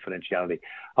of confidentiality?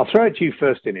 I'll throw it to you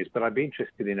first, Inez, but I'd be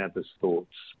interested in others'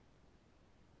 thoughts.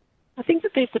 I think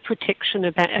that there's the protection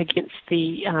against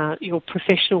your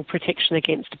professional protection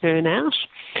against burnout,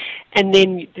 and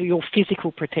then your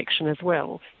physical protection as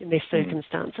well in this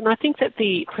circumstance. And I think that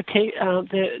the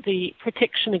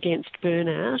protection against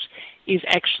burnout is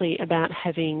actually about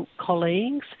having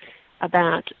colleagues,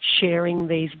 about sharing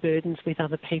these burdens with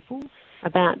other people.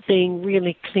 about being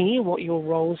really clear what your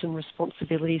roles and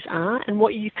responsibilities are and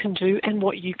what you can do and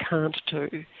what you can't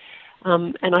do.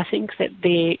 And I think that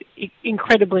they're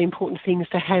incredibly important things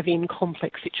to have in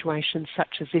complex situations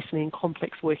such as this and in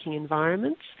complex working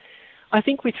environments. I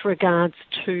think with regards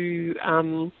to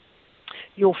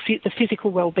the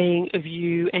physical well-being of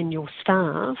you and your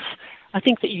staff, I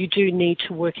think that you do need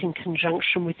to work in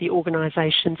conjunction with the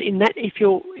organisations in that if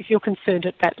you're concerned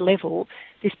at that level,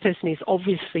 this person is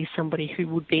obviously somebody who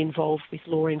would be involved with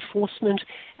law enforcement,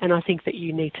 and I think that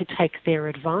you need to take their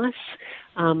advice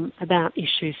about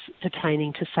issues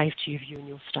pertaining to safety of you and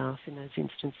your staff in those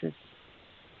instances.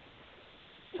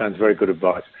 Sounds very good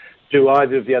advice. Do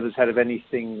either of the others have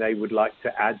anything they would like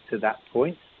to add to that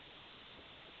point?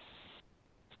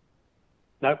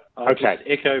 No? I'll just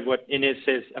echo what Inez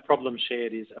says. A problem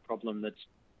shared is a problem that's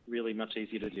really much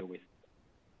easier to deal with.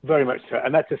 Very much so.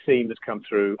 And that's a theme that's come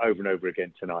through over and over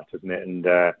again tonight, isn't it? And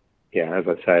yeah, as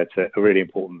I say, it's a really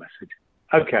important message.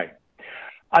 Okay.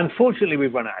 Unfortunately,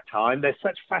 we've run out of time. There's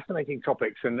such fascinating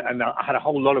topics, and I had a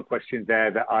whole lot of questions there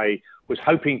that I was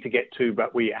hoping to get to,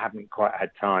 but we haven't quite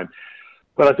had time.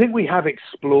 But I think we have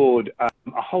explored a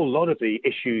whole lot of the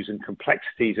issues and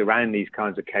complexities around these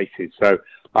kinds of cases. So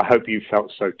I hope you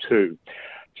felt so too.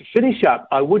 To finish up,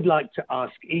 I would like to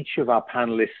ask each of our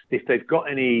panelists if they've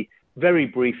got any very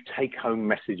brief take-home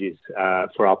messages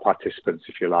for our participants,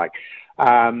 if you like.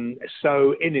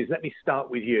 So Inez, let me start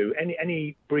with you.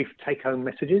 Any brief take-home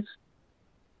messages?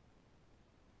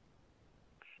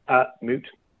 Mute.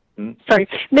 Sorry.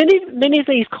 Many of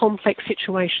these complex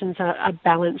situations are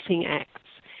balancing acts.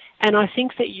 And I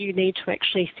think that you need to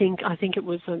actually think, I think it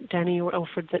was Danny or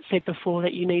Alfred that said before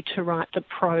that you need to write the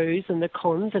pros and the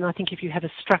cons. And I think if you have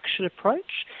a structured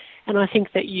approach, and I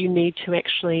think that you need to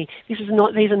actually, these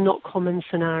are not common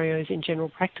scenarios in general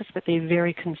practice, but they're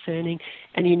very concerning,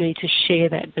 and you need to share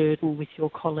that burden with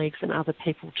your colleagues and other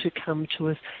people to come to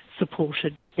a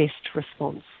supported best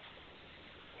response.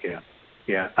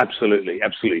 Yeah, absolutely.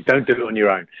 Don't do it on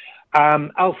your own.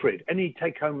 Alfred, any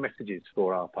take-home messages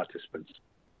for our participants?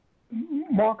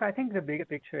 Mark, I think the bigger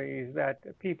picture is that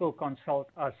people consult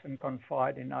us and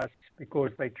confide in us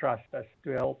because they trust us to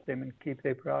help them and keep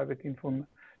their private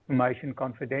information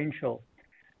confidential.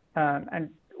 And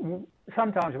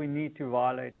sometimes we need to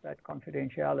violate that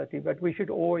confidentiality, but we should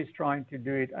always try to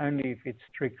do it only if it's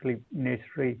strictly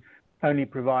necessary, only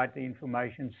provide the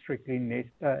information strictly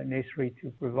necessary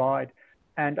to provide,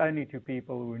 and only to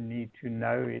people who need to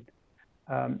know it.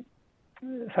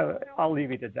 So I'll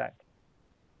leave it at that.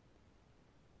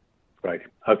 Great.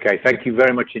 Okay. Thank you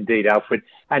very much indeed, Alfred.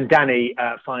 And Danny,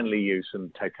 finally, you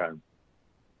some take home.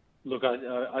 Look,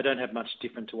 I don't have much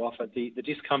different to offer. The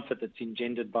discomfort that's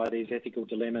engendered by these ethical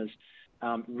dilemmas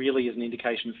really is an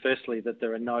indication, firstly, that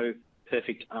there are no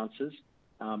perfect answers.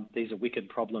 These are wicked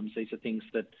problems. These are things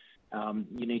that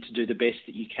you need to do the best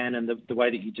that you can. And the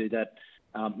way that you do that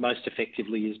most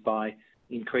effectively is by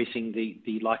increasing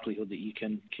the likelihood that you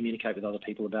can communicate with other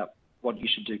people about what you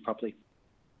should do properly.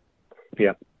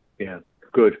 Yeah,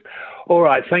 good. All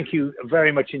right, thank you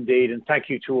very much indeed, and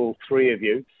thank you to all three of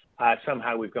you.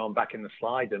 Somehow we've gone back in the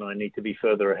slide and I need to be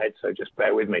further ahead, so just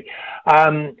bear with me.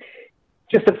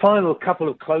 Just a final couple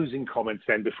of closing comments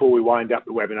then before we wind up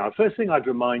the webinar. First thing I'd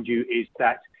remind you is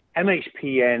that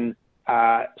MHPN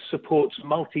supports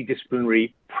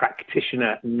multidisciplinary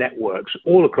practitioner networks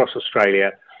all across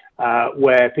Australia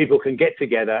where people can get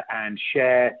together and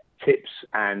share tips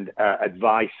and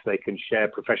advice. They can share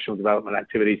professional development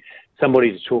activities,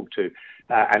 somebody to talk to.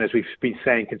 And as we've been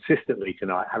saying consistently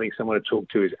tonight, having someone to talk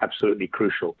to is absolutely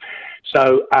crucial.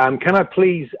 So can I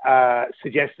please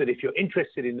suggest that if you're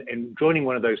interested in joining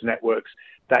one of those networks,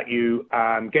 that you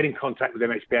get in contact with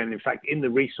MHPN. In fact, in the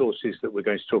resources that we're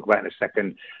going to talk about in a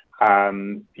second,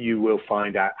 you will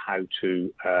find out how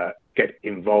to get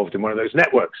involved in one of those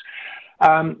networks.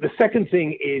 The second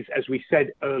thing is, as we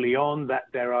said early on, that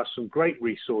there are some great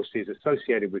resources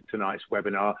associated with tonight's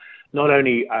webinar, not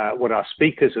only what our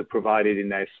speakers have provided in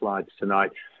their slides tonight,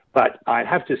 but I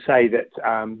have to say that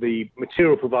the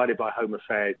material provided by Home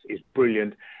Affairs is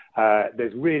brilliant.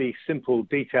 There's really simple,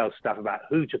 detailed stuff about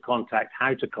who to contact,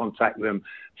 how to contact them,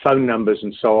 phone numbers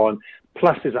and so on.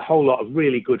 Plus, there's a whole lot of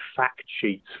really good fact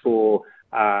sheets for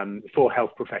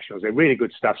health professionals. They're really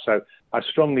good stuff, so I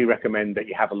strongly recommend that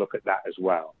you have a look at that as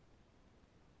well.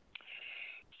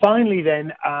 Finally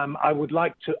then, I would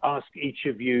like to ask each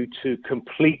of you to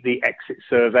complete the exit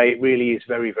survey. It really is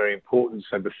very, very important.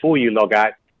 So before you log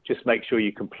out, just make sure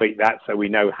you complete that so we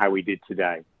know how we did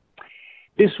today.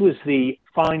 This was the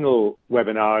final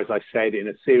webinar, as I said, in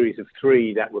a series of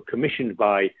 3 that were commissioned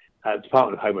by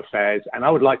Department of Home Affairs, and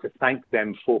I would like to thank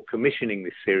them for commissioning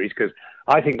this series because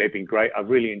I think they've been great. I've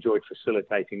really enjoyed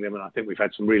facilitating them, and I think we've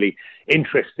had some really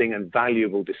interesting and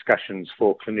valuable discussions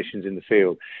for clinicians in the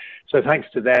field. So thanks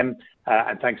to them,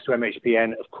 and thanks to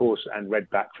MHPN, of course, and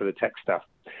Redback for the tech stuff.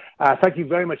 Thank you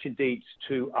very much indeed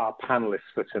to our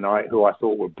panelists for tonight, who I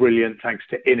thought were brilliant. Thanks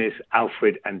to Ines,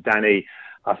 Alfred, and Danny.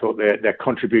 I thought their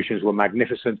contributions were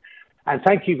magnificent. And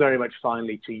thank you very much,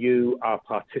 finally, to you, our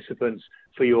participants,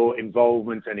 for your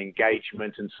involvement and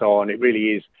engagement and so on. It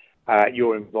really is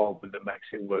your involvement that makes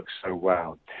it work so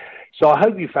well. So I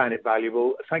hope you found it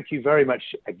valuable. Thank you very much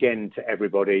again to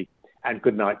everybody, and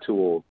good night to all.